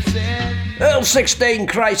 Show yourself. Earl 16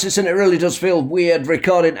 Crisis, and it really does feel weird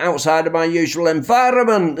recording outside of my usual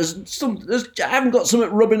environment. I haven't got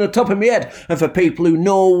something rubbing the top of my head. And for people who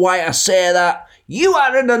know why I say that, you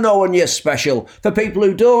are in the know and you're special. For people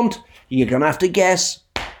who don't, you're going to have to guess.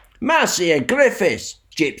 Marcia Griffiths,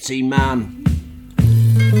 Gypsy Man.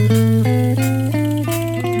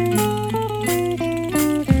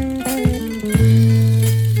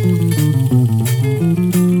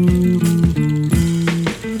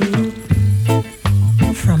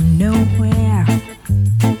 From nowhere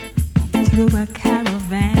through a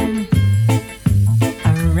caravan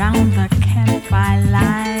around the campfire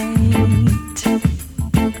light,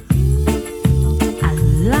 a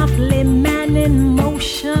lovely man in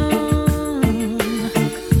motion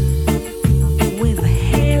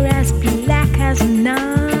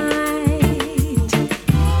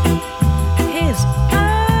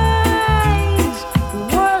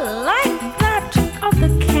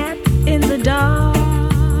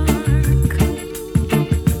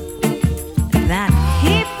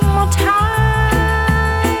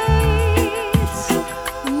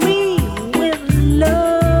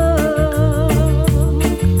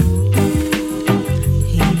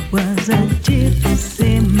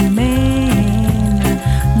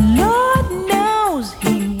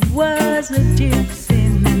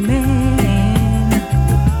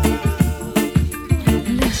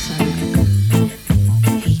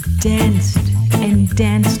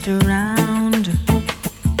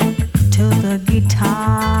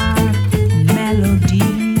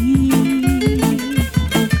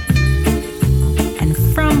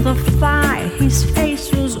his face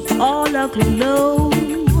was all aglow.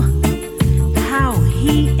 How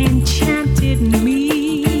he enchanted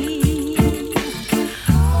me.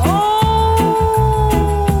 Oh,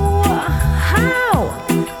 how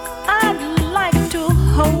I'd like to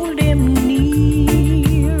hold him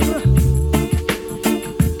near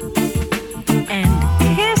and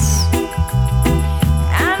kiss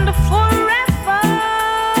and forever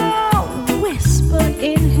whisper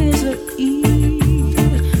in his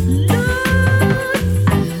ear. Lord, I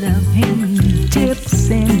love him,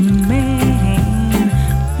 Gypsy man.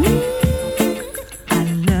 I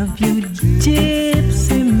love you,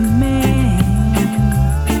 Gypsy man.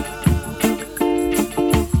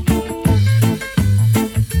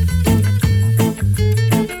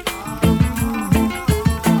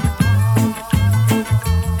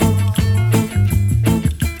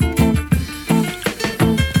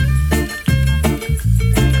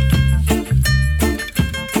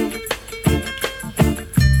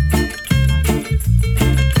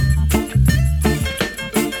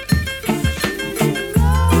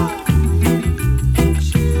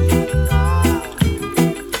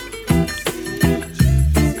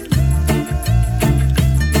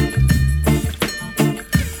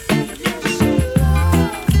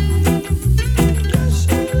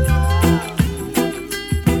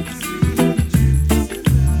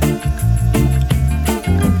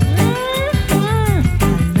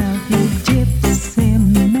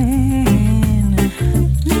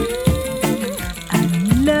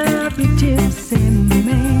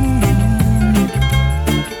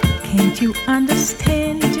 You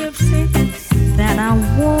understand, Gypsy, that I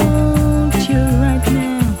want you right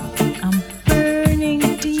now. I'm burning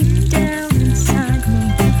deep down inside me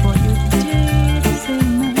for you, Gypsy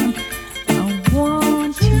man. I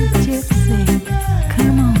want you, Gypsy.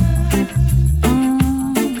 Come on. I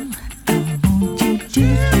want you,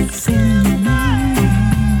 Gypsy man.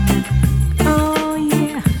 Oh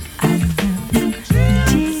yeah, I love you,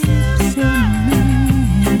 Gypsy man.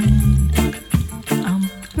 I'm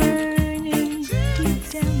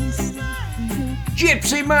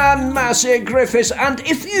Gypsy Man, Massacre Griffiths, and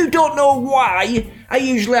if you don't know why I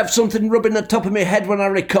usually have something rubbing the top of my head when I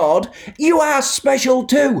record, you are special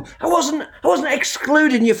too. I wasn't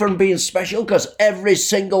excluding you from being special, because every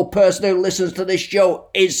single person who listens to this show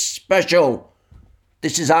is special.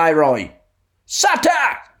 This is Iroy.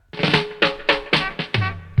 Sata!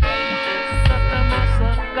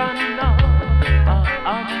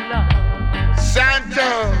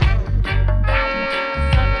 Santa!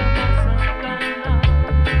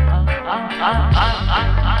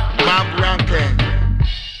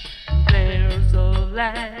 There's a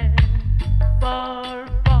land far,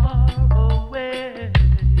 far away.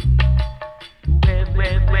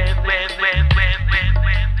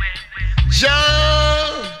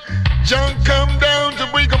 John, come down to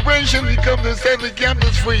bring oppression. He come to set the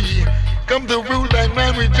captives free. Come to rule like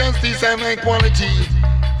man with justice and equality.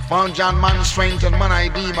 Found John man strength and man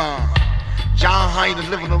idema. John hide and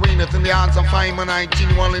live in the rain in the arms of fine man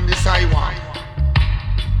 19 while in the sidewalk.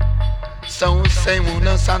 So say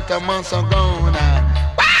no Santa Mansagona.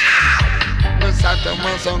 No Santa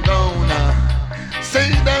Mansagona. Say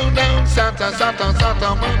down Santa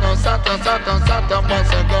Mono Santa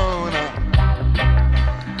Mansagona.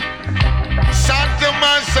 Santa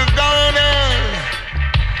Mansagona.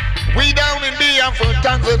 We down in the for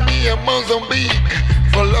Tanzania, Mozambique.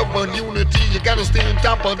 For love and unity, you gotta stay on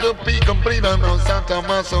top of the peak. Complete on Santa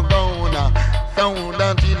Mansagona. Throw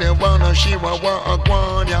down till they wanna she wa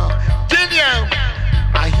Aguanya.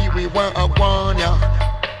 I hear we want a one,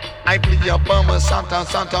 I play a bummer, Santa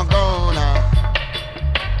Gona.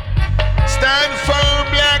 Stand firm,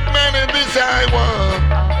 black man, in this I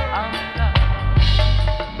want.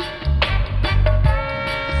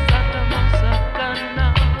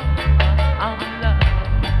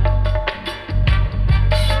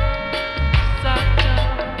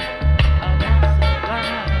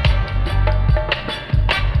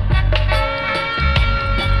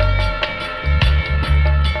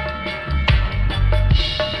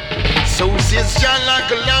 So it's just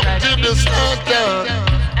like a lamp to the slaughter,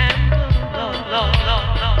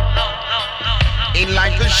 and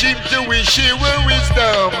like a sheep to his sheer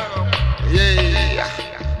wisdom. Yeah.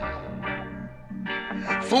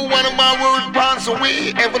 For one of my words pass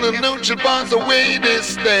away, ever the note shall pass away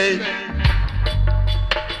this day.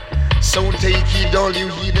 So take heed, all you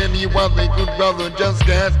heed, and you what the good brother just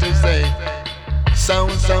got to say.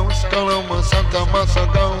 Sound, Coloma, Santa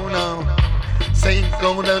Mansagona. Say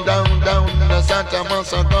go down, the Santa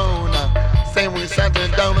Mansagona. Say we sat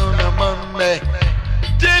down on a Monday.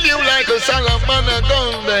 Tell you like a Salamana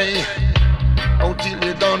Gonde. Oh, till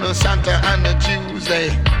you're gonna Santa on a Tuesday.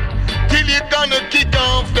 Till you're gonna kick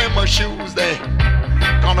off them shoes there.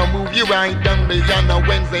 Gonna move you right down the on a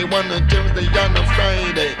Wednesday, one a Tuesday, on a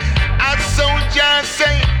Friday. I saw just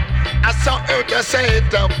say, I saw her just say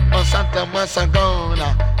it up on Santa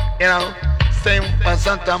Massagona. You know, same on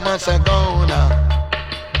Santa Massagona.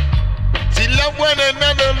 See, love one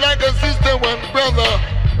another like a sister, one brother.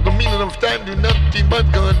 The meaning of time do nothing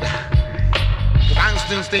but good. I'm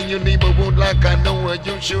still staying your neighborhood like I know what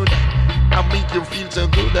you should. I make you feel so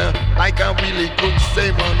good, like I really could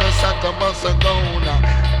save on a Santa Massagona.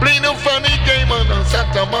 Play no funny game on a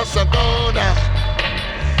Santa Massagona.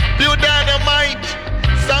 Pure dynamite,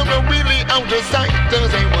 sound really out of sight.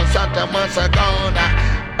 Say on Santa Massagona.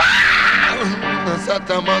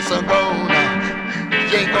 Santa Massagona.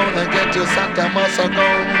 You ain't gonna get to Santa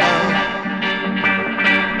Massagona.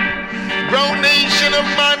 Grown nation of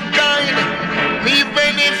mankind.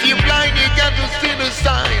 Even if you're blind, you got to see the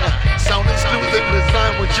sign. Sound exclusive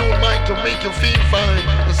design with your mind to make you feel fine.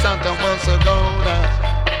 The Santa Massagona.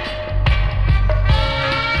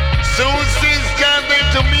 So since gathered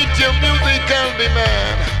to meet your musical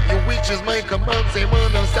demand, your witches make a man say,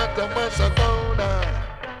 man, the Santa Massagona.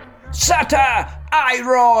 Sata, I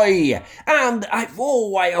Roy, and I've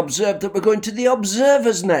always observed that we're going to the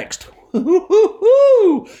Observers next.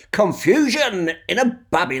 Confusion in a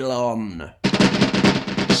Babylon.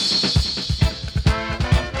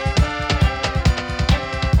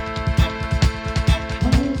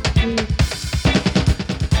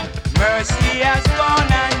 Mercy has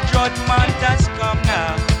gone and judgment has come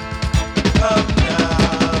now. Come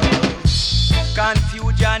now.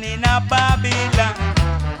 Confusion in a Babylon.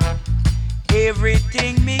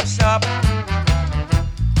 Everything mixed up.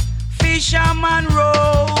 Fisherman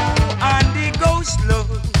row and the go slow.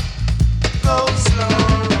 Go slow.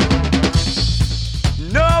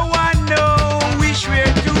 No one know which way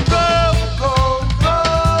to go. Go, go.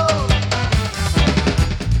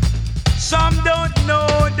 Some don't know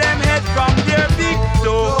them head from their big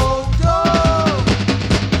toe.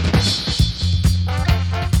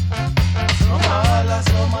 Some are holla,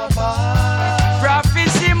 some are bad.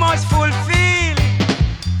 Prophecy must fulfill.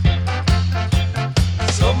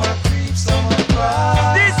 Some are creep, some are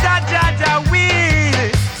cry. This a Jaja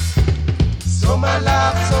will. Some are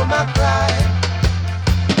laugh, some are cry.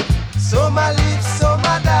 Some are live, some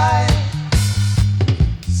are die.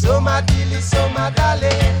 Some are dilly, some are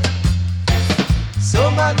dally.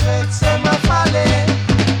 Some are dread, some are falling.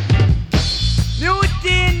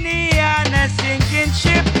 Mutiny and a sinking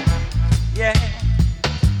ship. Yeah.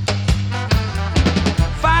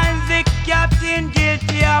 Finds the captain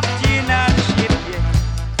guilty of generalship. Yeah.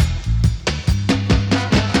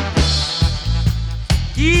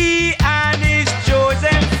 He and his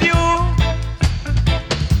chosen few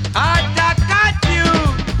attack at you,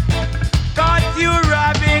 caught you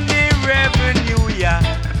robbing the revenue. Yeah.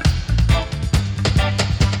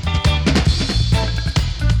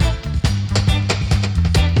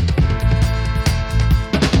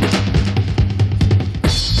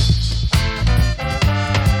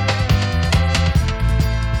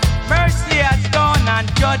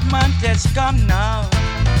 Judgment has come now.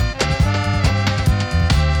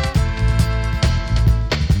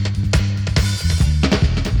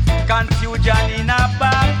 Confusion in a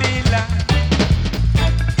Babylon.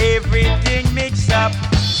 Everything mixed up.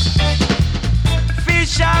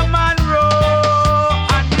 Fisherman row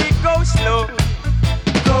and we go slow.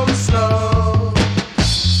 Go slow.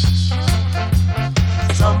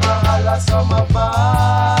 Some are holla, some are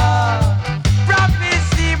bad.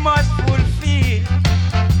 Prophecy must fulfill.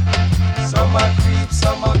 Some are creep,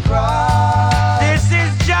 some are cry. This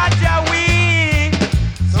is Jaja we.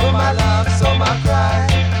 Some are laugh, some are cry.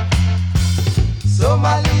 Some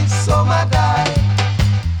are live, some are die.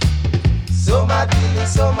 Some are dilly,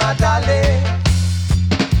 some are dally.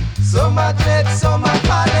 Some are dread,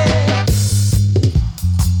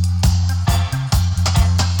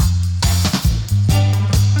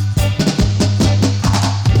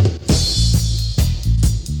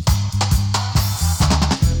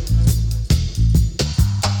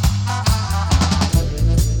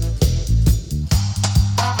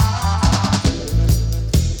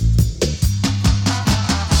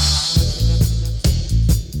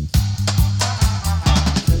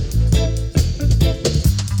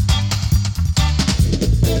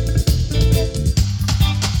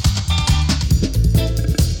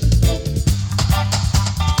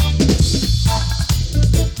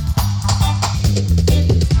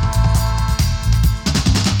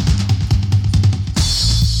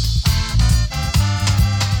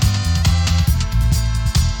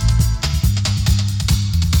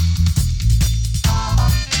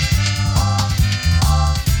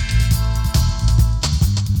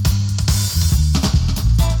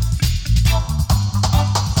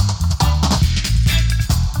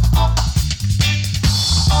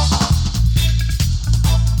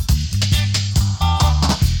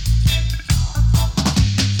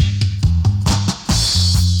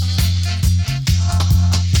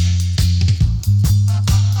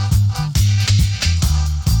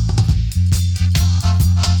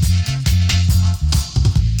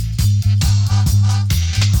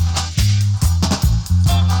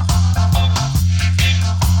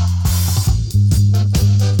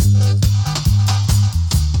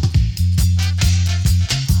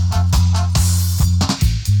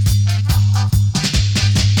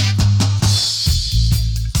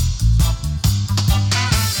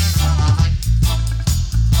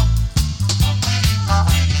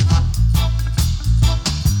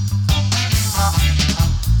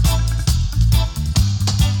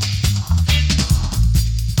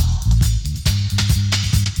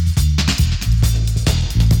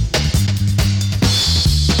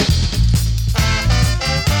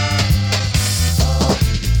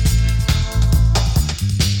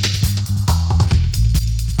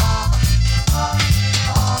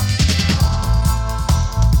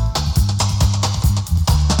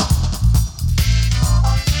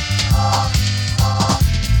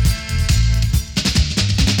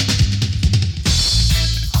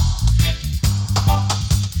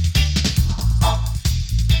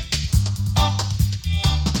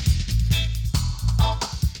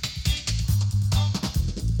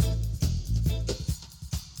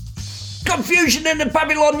 confusion in the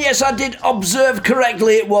Babylon. Yes, I did observe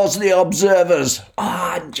correctly. It was the Observers.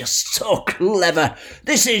 I'm just so clever.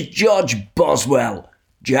 This is George Boswell.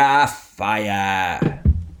 Jar Fire.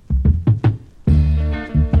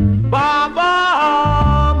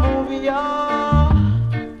 Baba, move ya.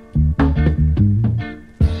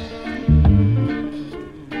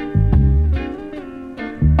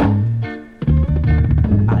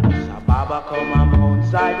 Addis Ababa come a Mount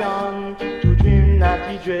Zion to dream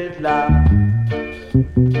natty dreadlock.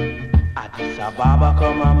 Addis Ababa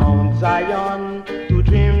come a Mount Zion to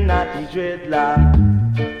dream natty dreadlock.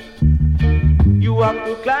 You have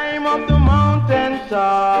to climb up the mountain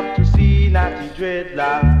top to see natty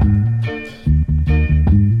dreadlock.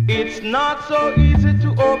 It's not so easy to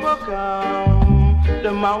overcome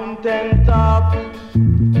the mountain top.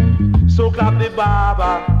 So clap the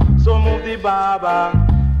Baba, so move the Baba,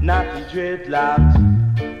 natty dreadlocks.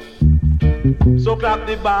 So clap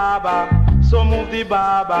the Baba, so move the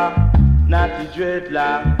Baba, natty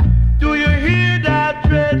dreadlock. Do you hear that,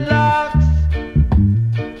 dreadlocks?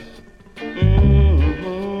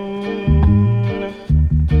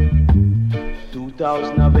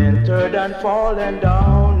 2000 have entered and fallen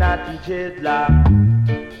down, natty dreadlock.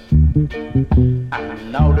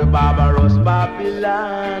 And now the barbarous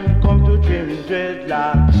Babylon come to trim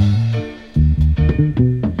dreadlocks.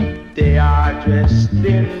 They are dressed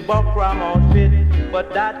in buckram outfit,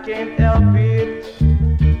 but that can't help it.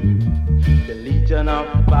 The Legion of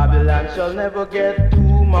Babylon shall never get to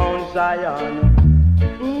Mount Zion.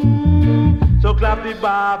 So clap the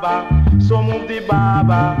Baba, so move the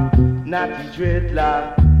Baba, natty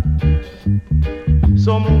dreadlock.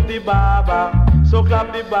 So move the Baba, so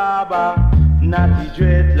clap the Baba, natty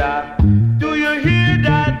dreadlock. Do you hear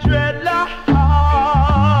that, dreadlock?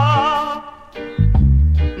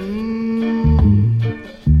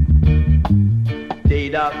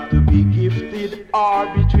 They'd have to be gifted or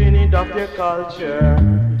be trained of their culture.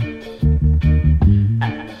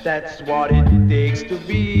 And that's what it takes to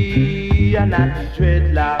be a natty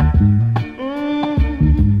dreadlock.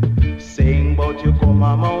 Saying about you come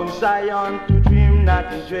a Mount Zion to dream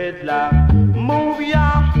natty dreadlock. Move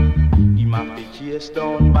ya, him have to chase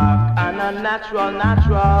down back and a natural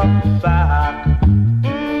back.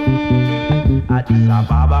 Addis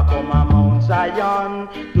Ababa come a Mount Zion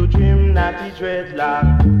to dream natty dreadlock.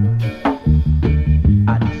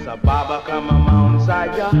 Addis Ababa come a Mount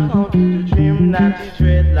Zion to dream natty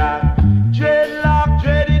dreadlock. Dreadlock,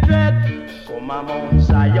 dready dread, come a Mount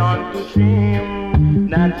Zion to dream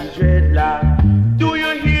natty dreadlock. Do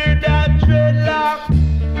you hear that, dreadlock?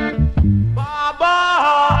 Baba!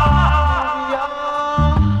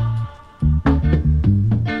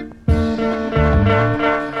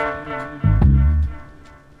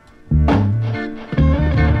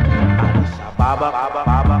 Baba, Baba,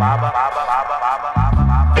 Baba, Baba, Baba, Baba,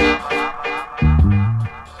 Baba,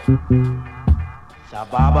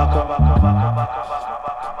 Sababa, Baba, Baba, Baba,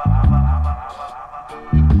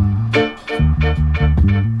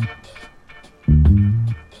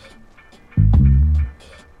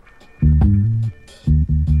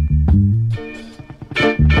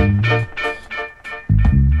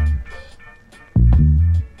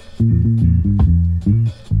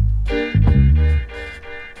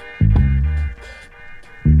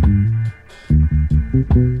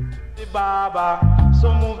 Baba,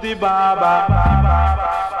 so move the Baba.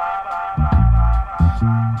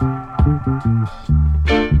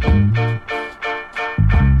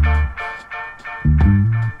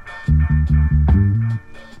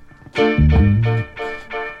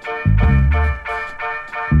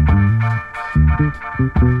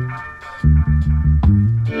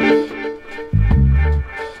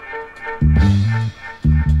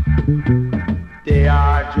 They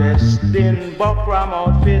are dressed in buckram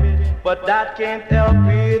outfit, but that can't help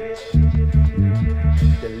it.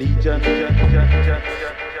 The Legion.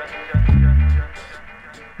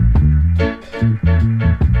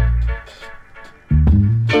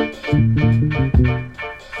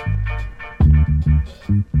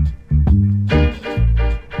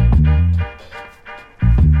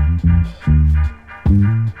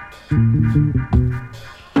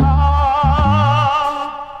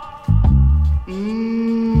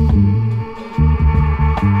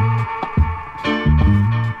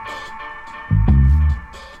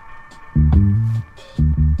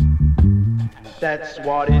 That's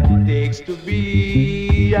what it takes to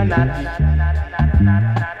be a natty.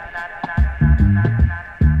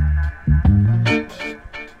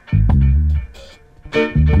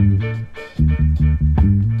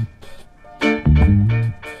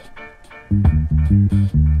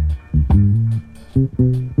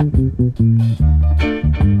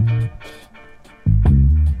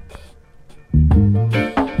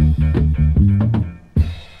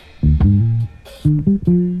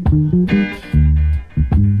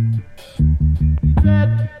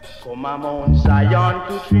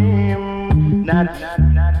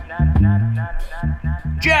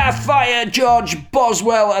 Fire George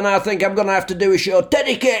Boswell, and I think I'm going to have to do a show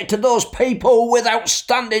dedicated to those people with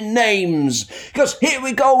outstanding names. Because here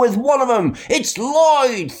we go with one of them. It's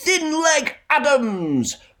Lloyd Thin Leg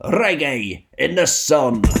Adams. Reggae in the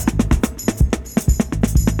Sun.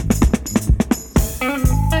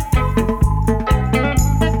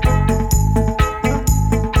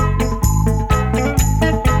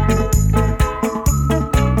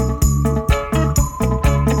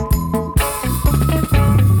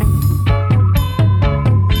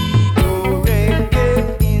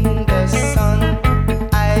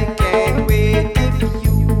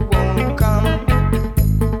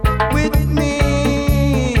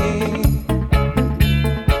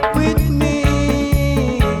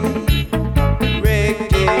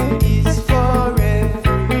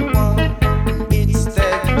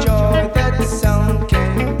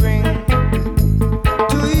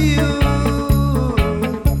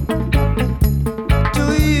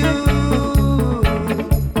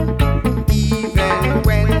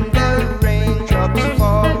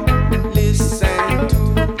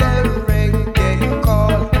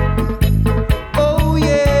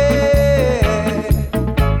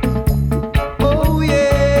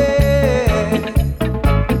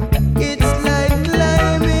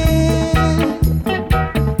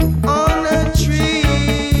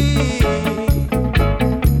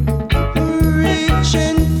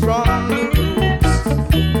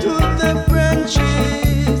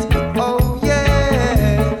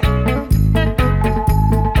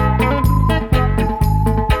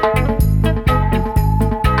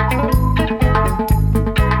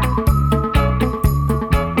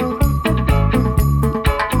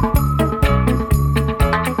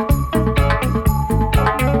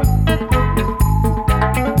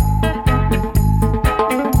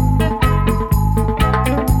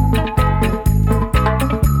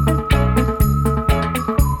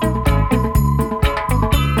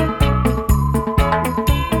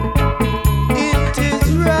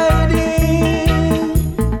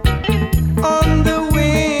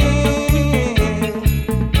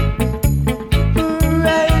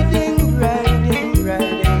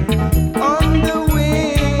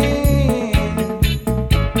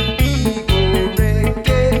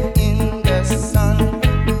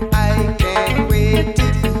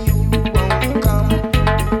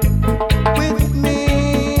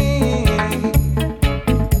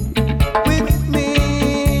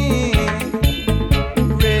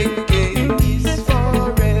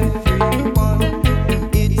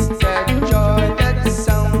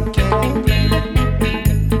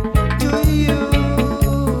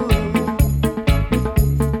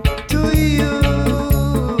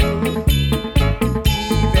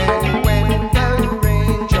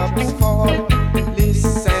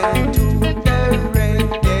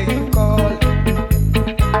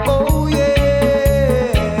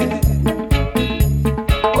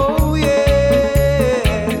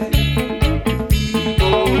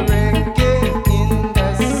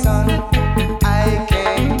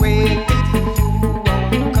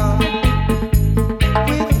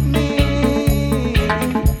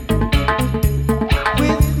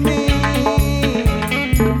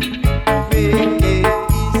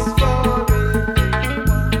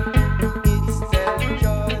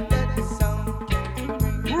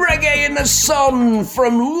 Sun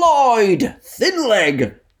from Lloyd Thin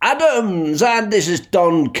Leg Adams, and this is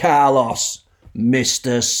Don Carlos,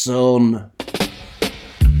 Mr. Sun.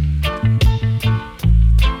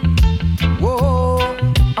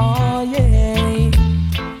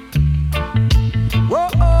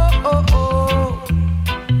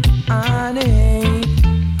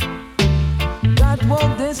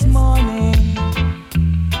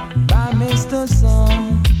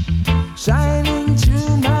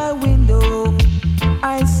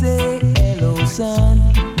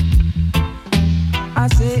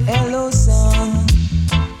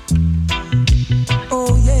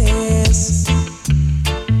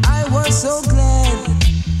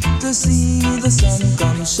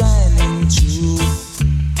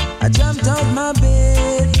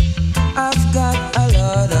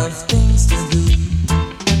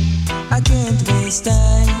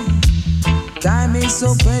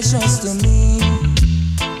 So precious to me.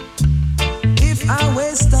 If I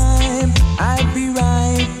waste time, I'd be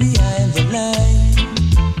right behind the line.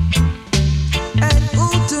 And who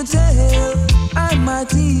to tell? I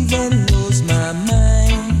might even lose my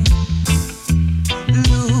mind.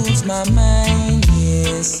 Lose my mind,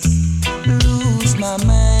 yes. Lose my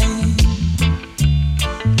mind.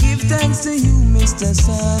 Give thanks to you, Mr.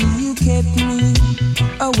 Sun. You kept me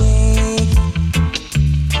awake.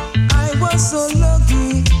 I was so low.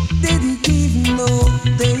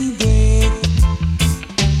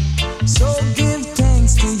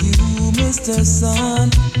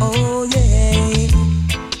 Oh yeah.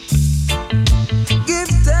 Give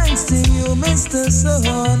thanks to you, Mr.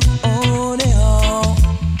 Sun. Oh yeah.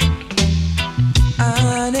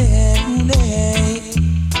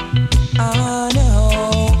 I know.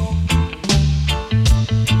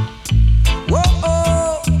 Whoa,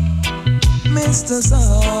 oh, Mr.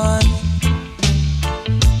 Sun.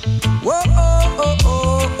 Whoa,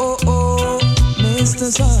 oh,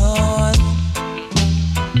 Mr. Sun.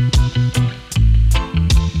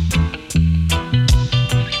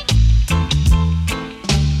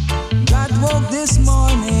 Got woke this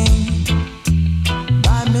morning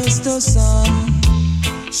by Mr. Sun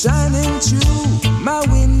shining through my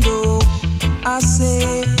window. I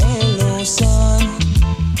say hello, sun.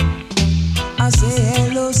 I say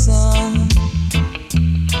hello, sun.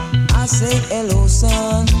 I say hello,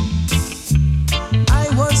 sun. I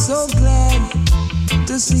was so glad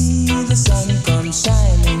to see the sun come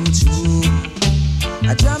shining through.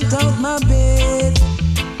 I jumped out my bed.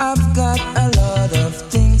 I've got a lot of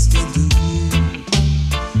things to do.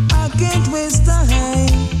 I can't waste time.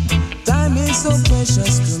 Time is so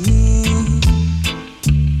precious to me.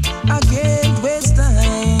 I can't waste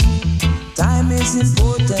time. Time is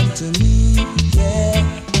important to me. Yeah,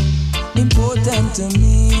 important to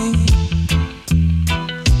me.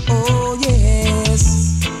 Oh yes.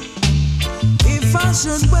 If I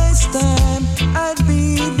should waste time, I'd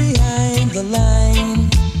be behind the line.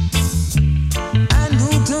 And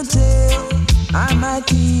who to tell? I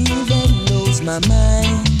might even lose my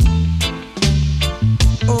mind.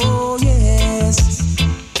 Oh yes.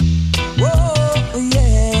 Whoa,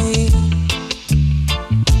 yeah.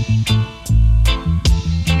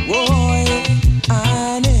 Whoa,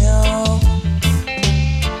 I know.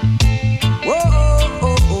 Whoa,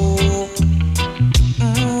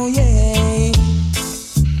 oh, yeah.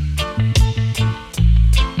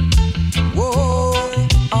 Whoa,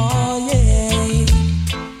 oh, yeah.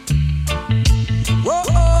 Whoa,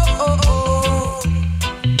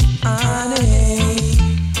 I know.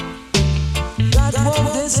 Got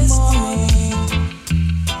woke this morning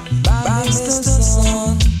by Mr.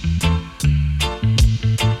 Sun.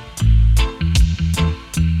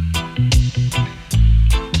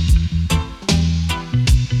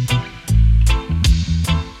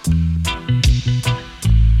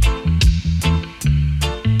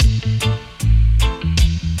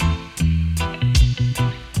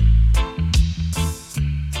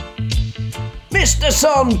 Mr.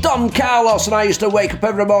 Sun, Don Carlos, and I used to wake up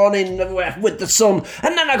every morning with the sun,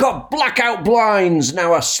 and then I got blackout blinds.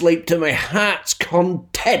 Now I sleep to my heart's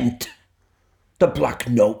content. The Black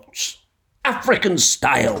Notes, African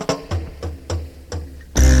style.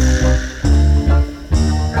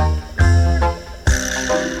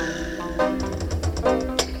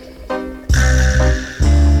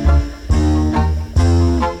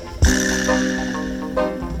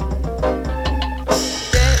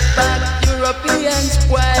 European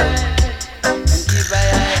spoil and give a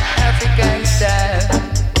African style.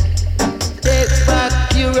 Take back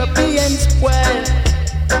European spoil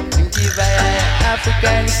and give a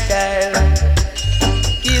African style.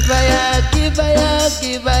 Give a, give a,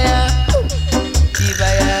 give a, give a, give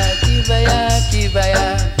a, give a, give a, give a,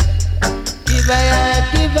 give a,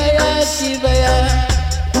 give a, give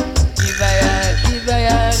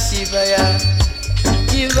a, give a,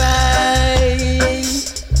 give a.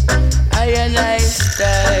 I and I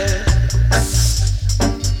style.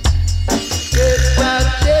 Take back,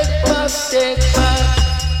 take back, take back.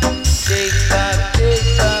 Take back, take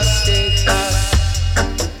back, take back.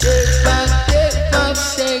 Take back, take back,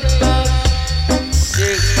 take back.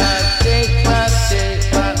 Take back, take back, take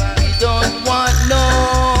back. We don't want no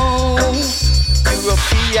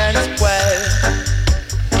European spoil.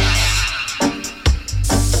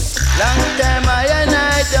 Long time I and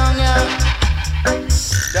I down here.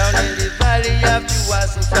 Down in the valley of the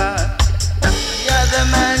Wassata. The other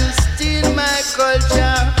man steal my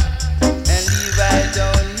culture and leave I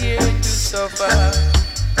down here to suffer.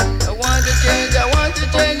 I want to change, I want to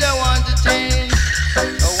change, I want to change. I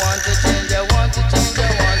want to change, I want to change, I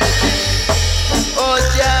want to change. Oh,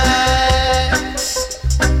 yeah.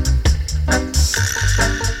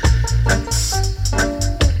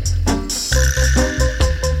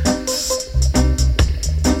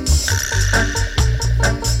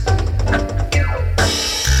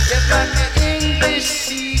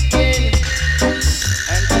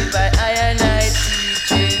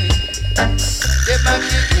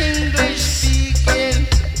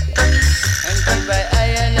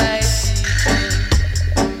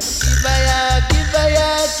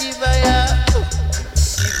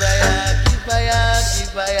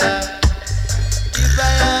 Kibaya,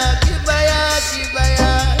 kibaya, kibaya,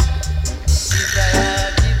 kibaya.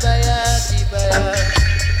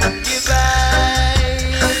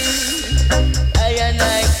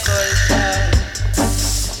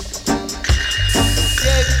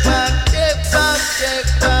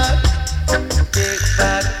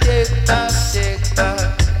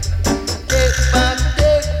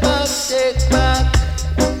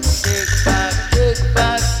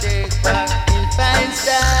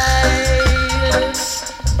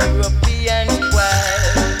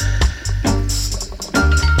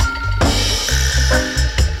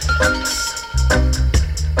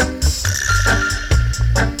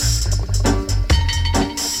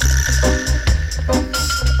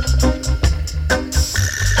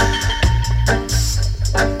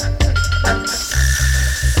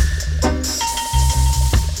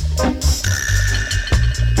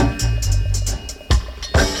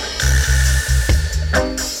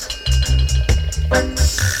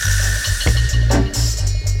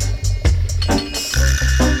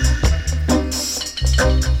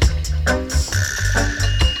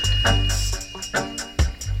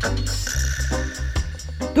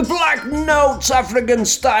 The Black Notes, African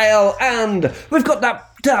Style, and we've got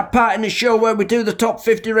that part in the show where we do the top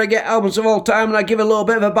 50 reggae albums of all time, and I give a little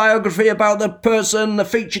bit of a biography about the person, the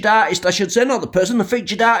featured artist, I should say, not the person, the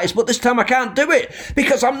featured artist, but this time I can't do it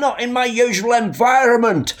because I'm not in my usual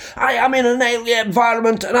environment. I am in an alien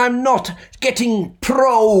environment and I'm not getting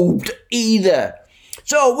probed either.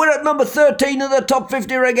 So we're at number 13 of the top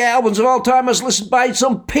 50 reggae albums of all time as listed by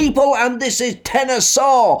some people, and this is Tenor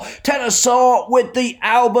Saw with the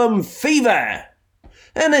album Fever.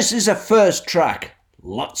 And this is a first track.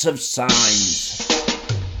 Lots of signs.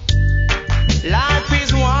 Life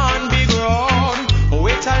is one big road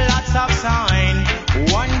with a lots of sign.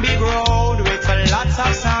 One big road with a lots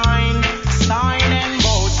of sign. Sign in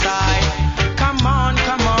both sides. Come on,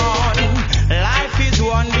 come on. Life is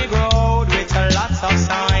one big road with a lots of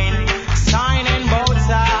sign. Sign in both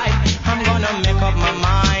sides. I'm gonna make up my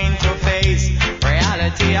mind to face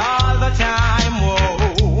reality all the time.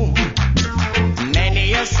 Whoa.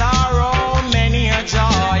 Many a sorrow, many a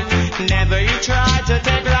joy. Never you try to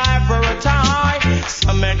take life for a toy.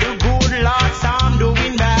 Some may do good, Lord, some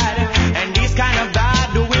doing bad. And these kind of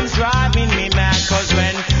bad doings driving me mad. Cause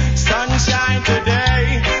when sunshine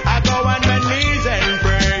today, I go on my knees and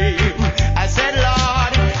pray. I said,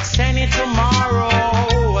 Lord, send it tomorrow.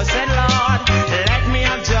 I said, Lord, let me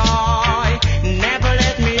have joy. Never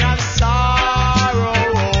let me have sorrow.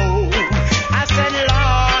 I said,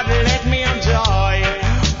 Lord, let me have joy.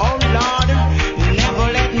 Oh Lord,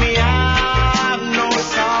 never let me have no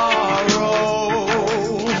sorrow.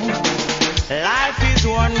 Life is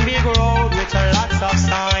one big road with a lots of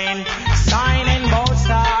sign. Sign in both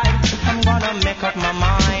sides. I'm gonna make up my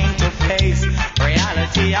mind to face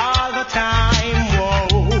reality all the time. Whoa.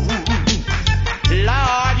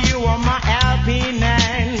 Lord, you are my helping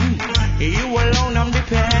hand. You alone I'm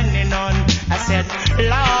depending on. I said,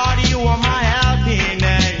 Lord, you are my helping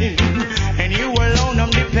hand. And you alone I'm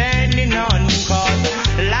depending on. Cause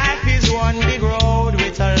life is one big road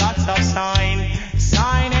with a lots of sign.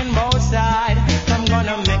 Sign in both sides. I'm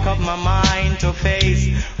gonna make up my mind to face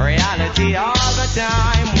reality all the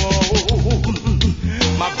time. Whoa.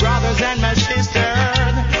 My brothers and my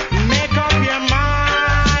sisters, make up your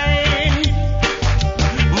mind.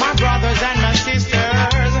 My brothers and my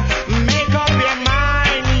sisters, make up your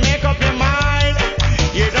mind, make up your mind.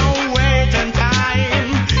 You don't wait on time.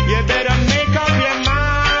 You better make up your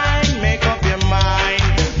mind, make up your mind.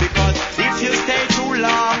 Because if you stay too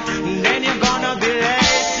long, then you're gonna be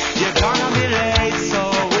late. You're gonna be late. So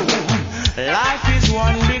life is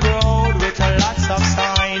one big road with a lots of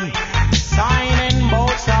sign. Sign in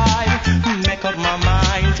both sides. Make up my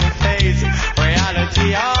mind to face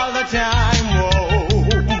reality all the time.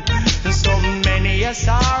 Whoa. So many a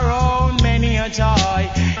sorrow, many a joy.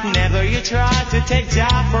 Never you try to take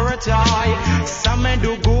job for a toy. Some may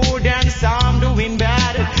do good and some doing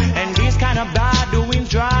bad. And these kind of bad doing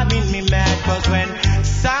driving me mad. Cause when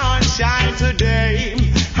sun shine today,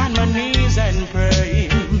 on my knees and pray.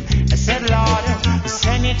 I said, Lord,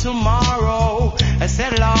 send it tomorrow. I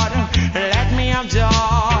said, Lord, let me have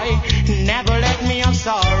joy. Never let me have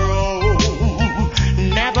sorrow.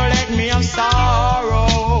 Never let me have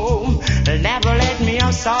sorrow. Never let me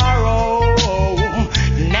have sorrow.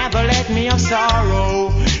 Never let me have sorrow.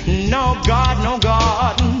 No God, no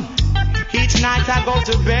God. Each night I go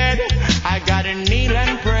to bed, I gotta kneel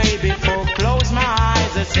and pray before close my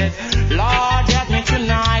eyes. I said, Lord, help me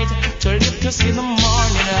tonight to live to see the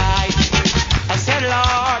morning light. I said,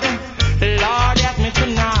 Lord, help me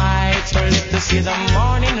tonight to live to see the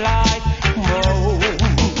morning light. Whoa.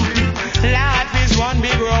 Life is one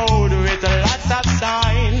big road with lots of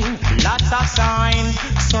sign, lots of sign.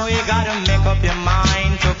 So you gotta make up your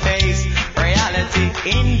mind to face reality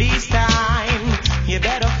in this time. You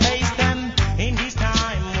better face them in this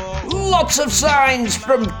time. Whoa. Lots of signs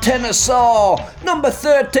from Tenor Saw, number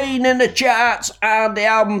 13 in the charts, and the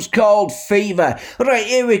album's called Fever. Right,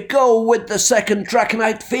 here we go with the second track, and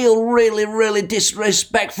I feel really, really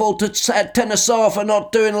disrespectful to Tenor Saw for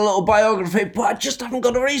not doing a little biography, but I just haven't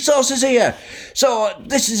got the resources here. So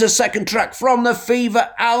this is a second track from the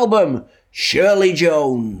Fever album, Shirley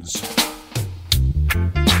Jones.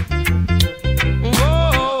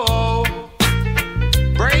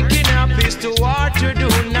 Breaking up is too hard to do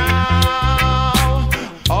now.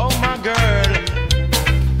 Oh my girl.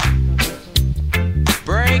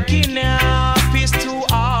 Breaking up is too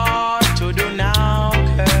hard to do now,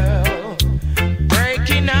 girl.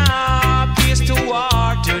 Breaking up is too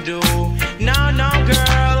hard to do now,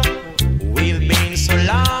 girl. We've been so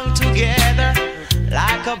long together,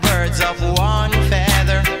 like a birds of one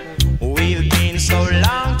feather.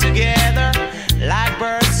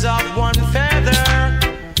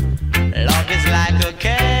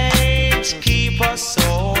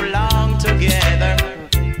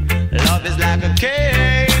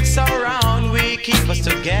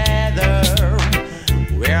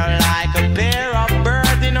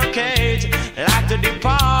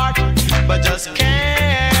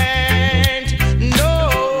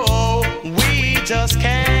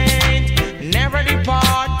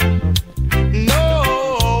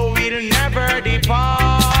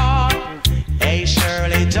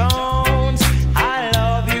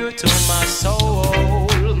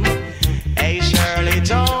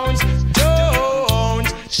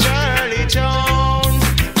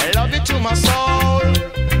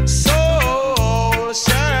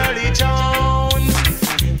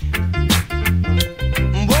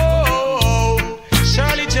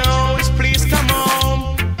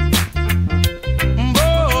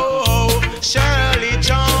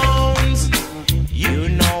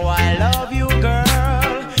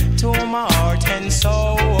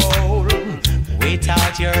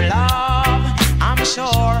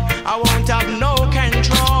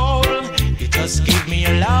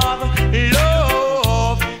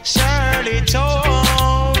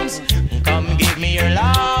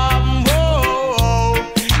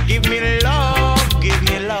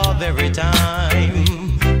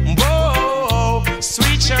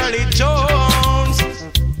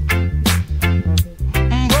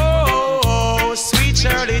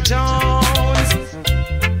 Jones.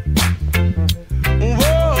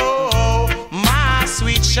 Whoa, my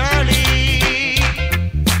sweet Shirley.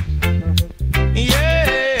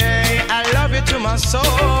 Yeah, I love you to my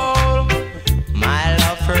soul. My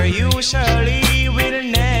love for you, Shirley, will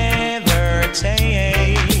never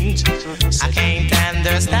change. I can't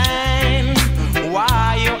understand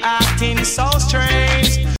why you acting so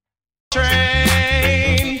strange.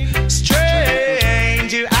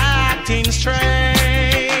 Strange, you acting strange.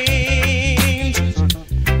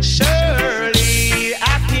 Shirley,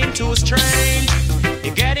 acting too strange.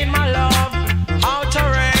 You're getting my love out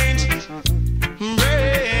of range.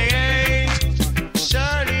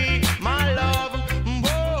 Shirley, my love.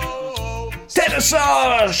 Whoa.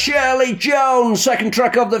 Tennessee, Shirley Jones, second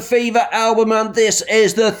track of the Fever album, and this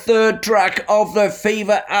is the third track of the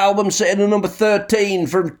Fever album, sitting at number 13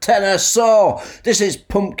 from Tennessee. This is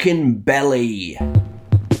Pumpkin Belly.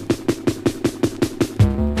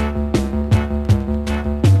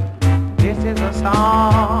 This is a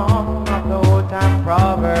song of the old time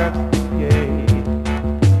proverbs, yeah.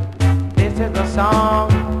 This is a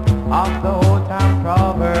song of the old time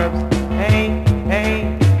proverbs. Hey,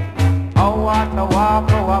 hey, oh what a walk,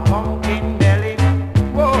 oh a pumpkin belly.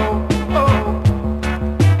 Whoa, whoa.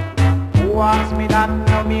 Who asked me that?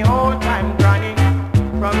 Know me old time granny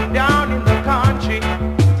from down in the country.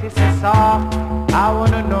 She says, "Saw, I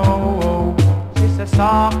wanna know." She says,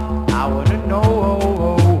 "Saw, I wanna know."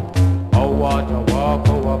 Oh what a walk,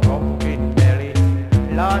 oh a pumpkin belly.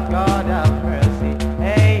 Lord God have mercy.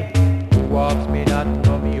 Hey, who walks me that?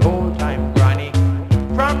 Know me old time granny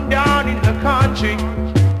from down in the country.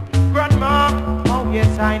 Grandma, oh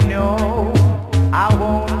yes I know. I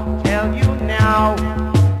won't tell you now.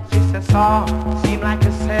 She says, "Oh, seem like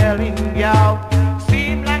a selling gal.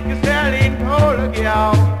 Seem like a selling whole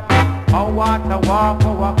gal. Oh what a walk,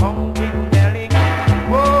 oh a pumpkin belly.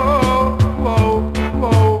 Whoa, whoa,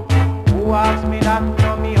 whoa. Who asked me that?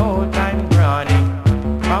 Know me old time granny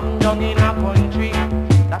from down in a country.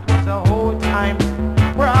 That was a whole time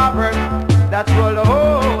proverb. That was a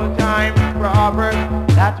whole time proverb.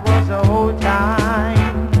 That was a whole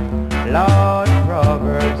time Lord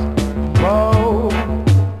Proverbs. Whoa.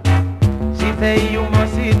 She say you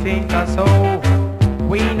must see think a so.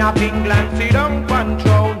 Queen of England sit on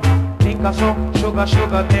control. Think a so sugar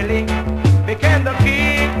sugar belly. Became the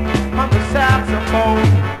king on the saxophone.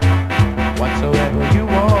 Whatsoever you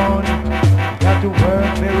want, you got to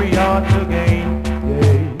work very hard to gain.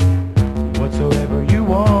 Yeah. Whatsoever you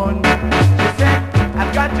want. She said,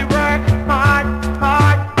 I've got to work hard,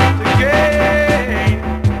 hard to gain.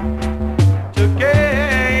 To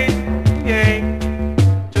gain, yeah.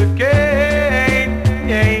 To gain,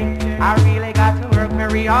 yeah. I really got to work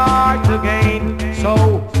very hard to gain. So,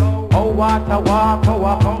 oh what a walk, oh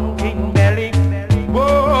a pumpkin belly.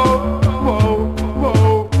 Whoa, whoa,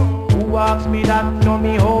 whoa. Who asked me that? Know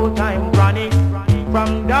me whole time granny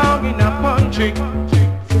from down in the country.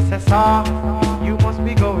 She says, "Ah, you must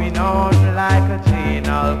be going on like a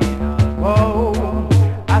channel." Whoa,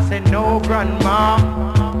 I said, "No, grandma,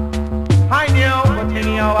 I know, but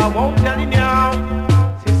anyhow I won't tell you now."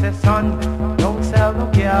 She says, "Son, don't sell no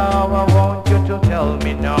cow. I want you to tell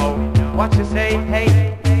me now." What you say? Hey,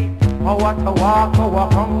 oh what a walk, oh a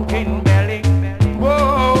pumpkin belly.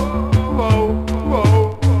 Whoa, whoa,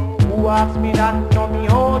 whoa. Who asked me that? Know me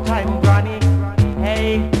old time granny.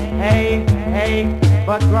 Hey, hey, hey.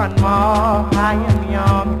 But grandma, I am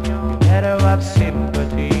young. You better have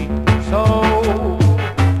sympathy. So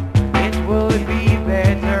it would be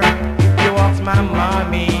better if you ask my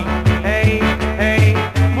mommy. Hey, hey.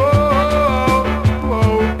 Whoa,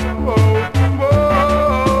 whoa, whoa, whoa,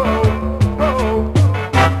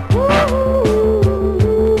 whoa.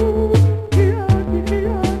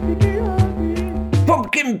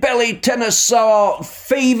 Pumpkin Belly, Tennessee,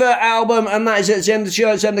 Fever album, and that is it. It's the end of the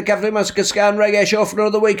show. It's the end of the Catflea Massacre Ska and Reggae show for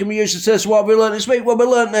another week. And we used to say, so what we learned this week? Well, we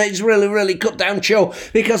learned that it's really, really cut down show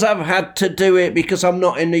because I've had to do it because I'm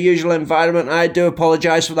not in the usual environment. I do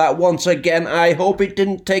apologise for that once again. I hope it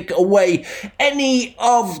didn't take away any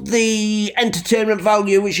of the entertainment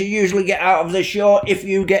value which you usually get out of the show, if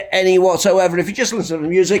you get any whatsoever. If you just listen to the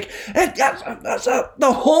music, that's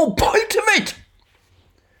the whole point of it.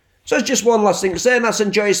 So it's just one last thing to say, and that's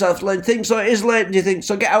enjoy yourself. Late think so, it is late, and you think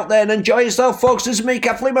so. Get out there and enjoy yourself, folks. This is me,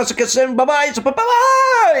 Catflea Massacre, saying bye-bye. So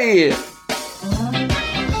bye-bye!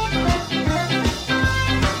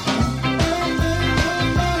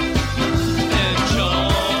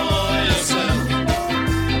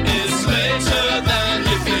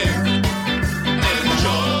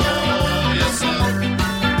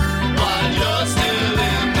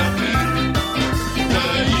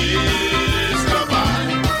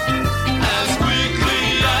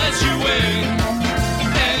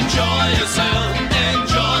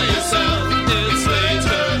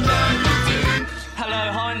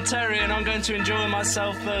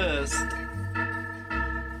 first.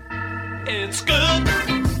 It's good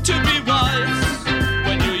to be wild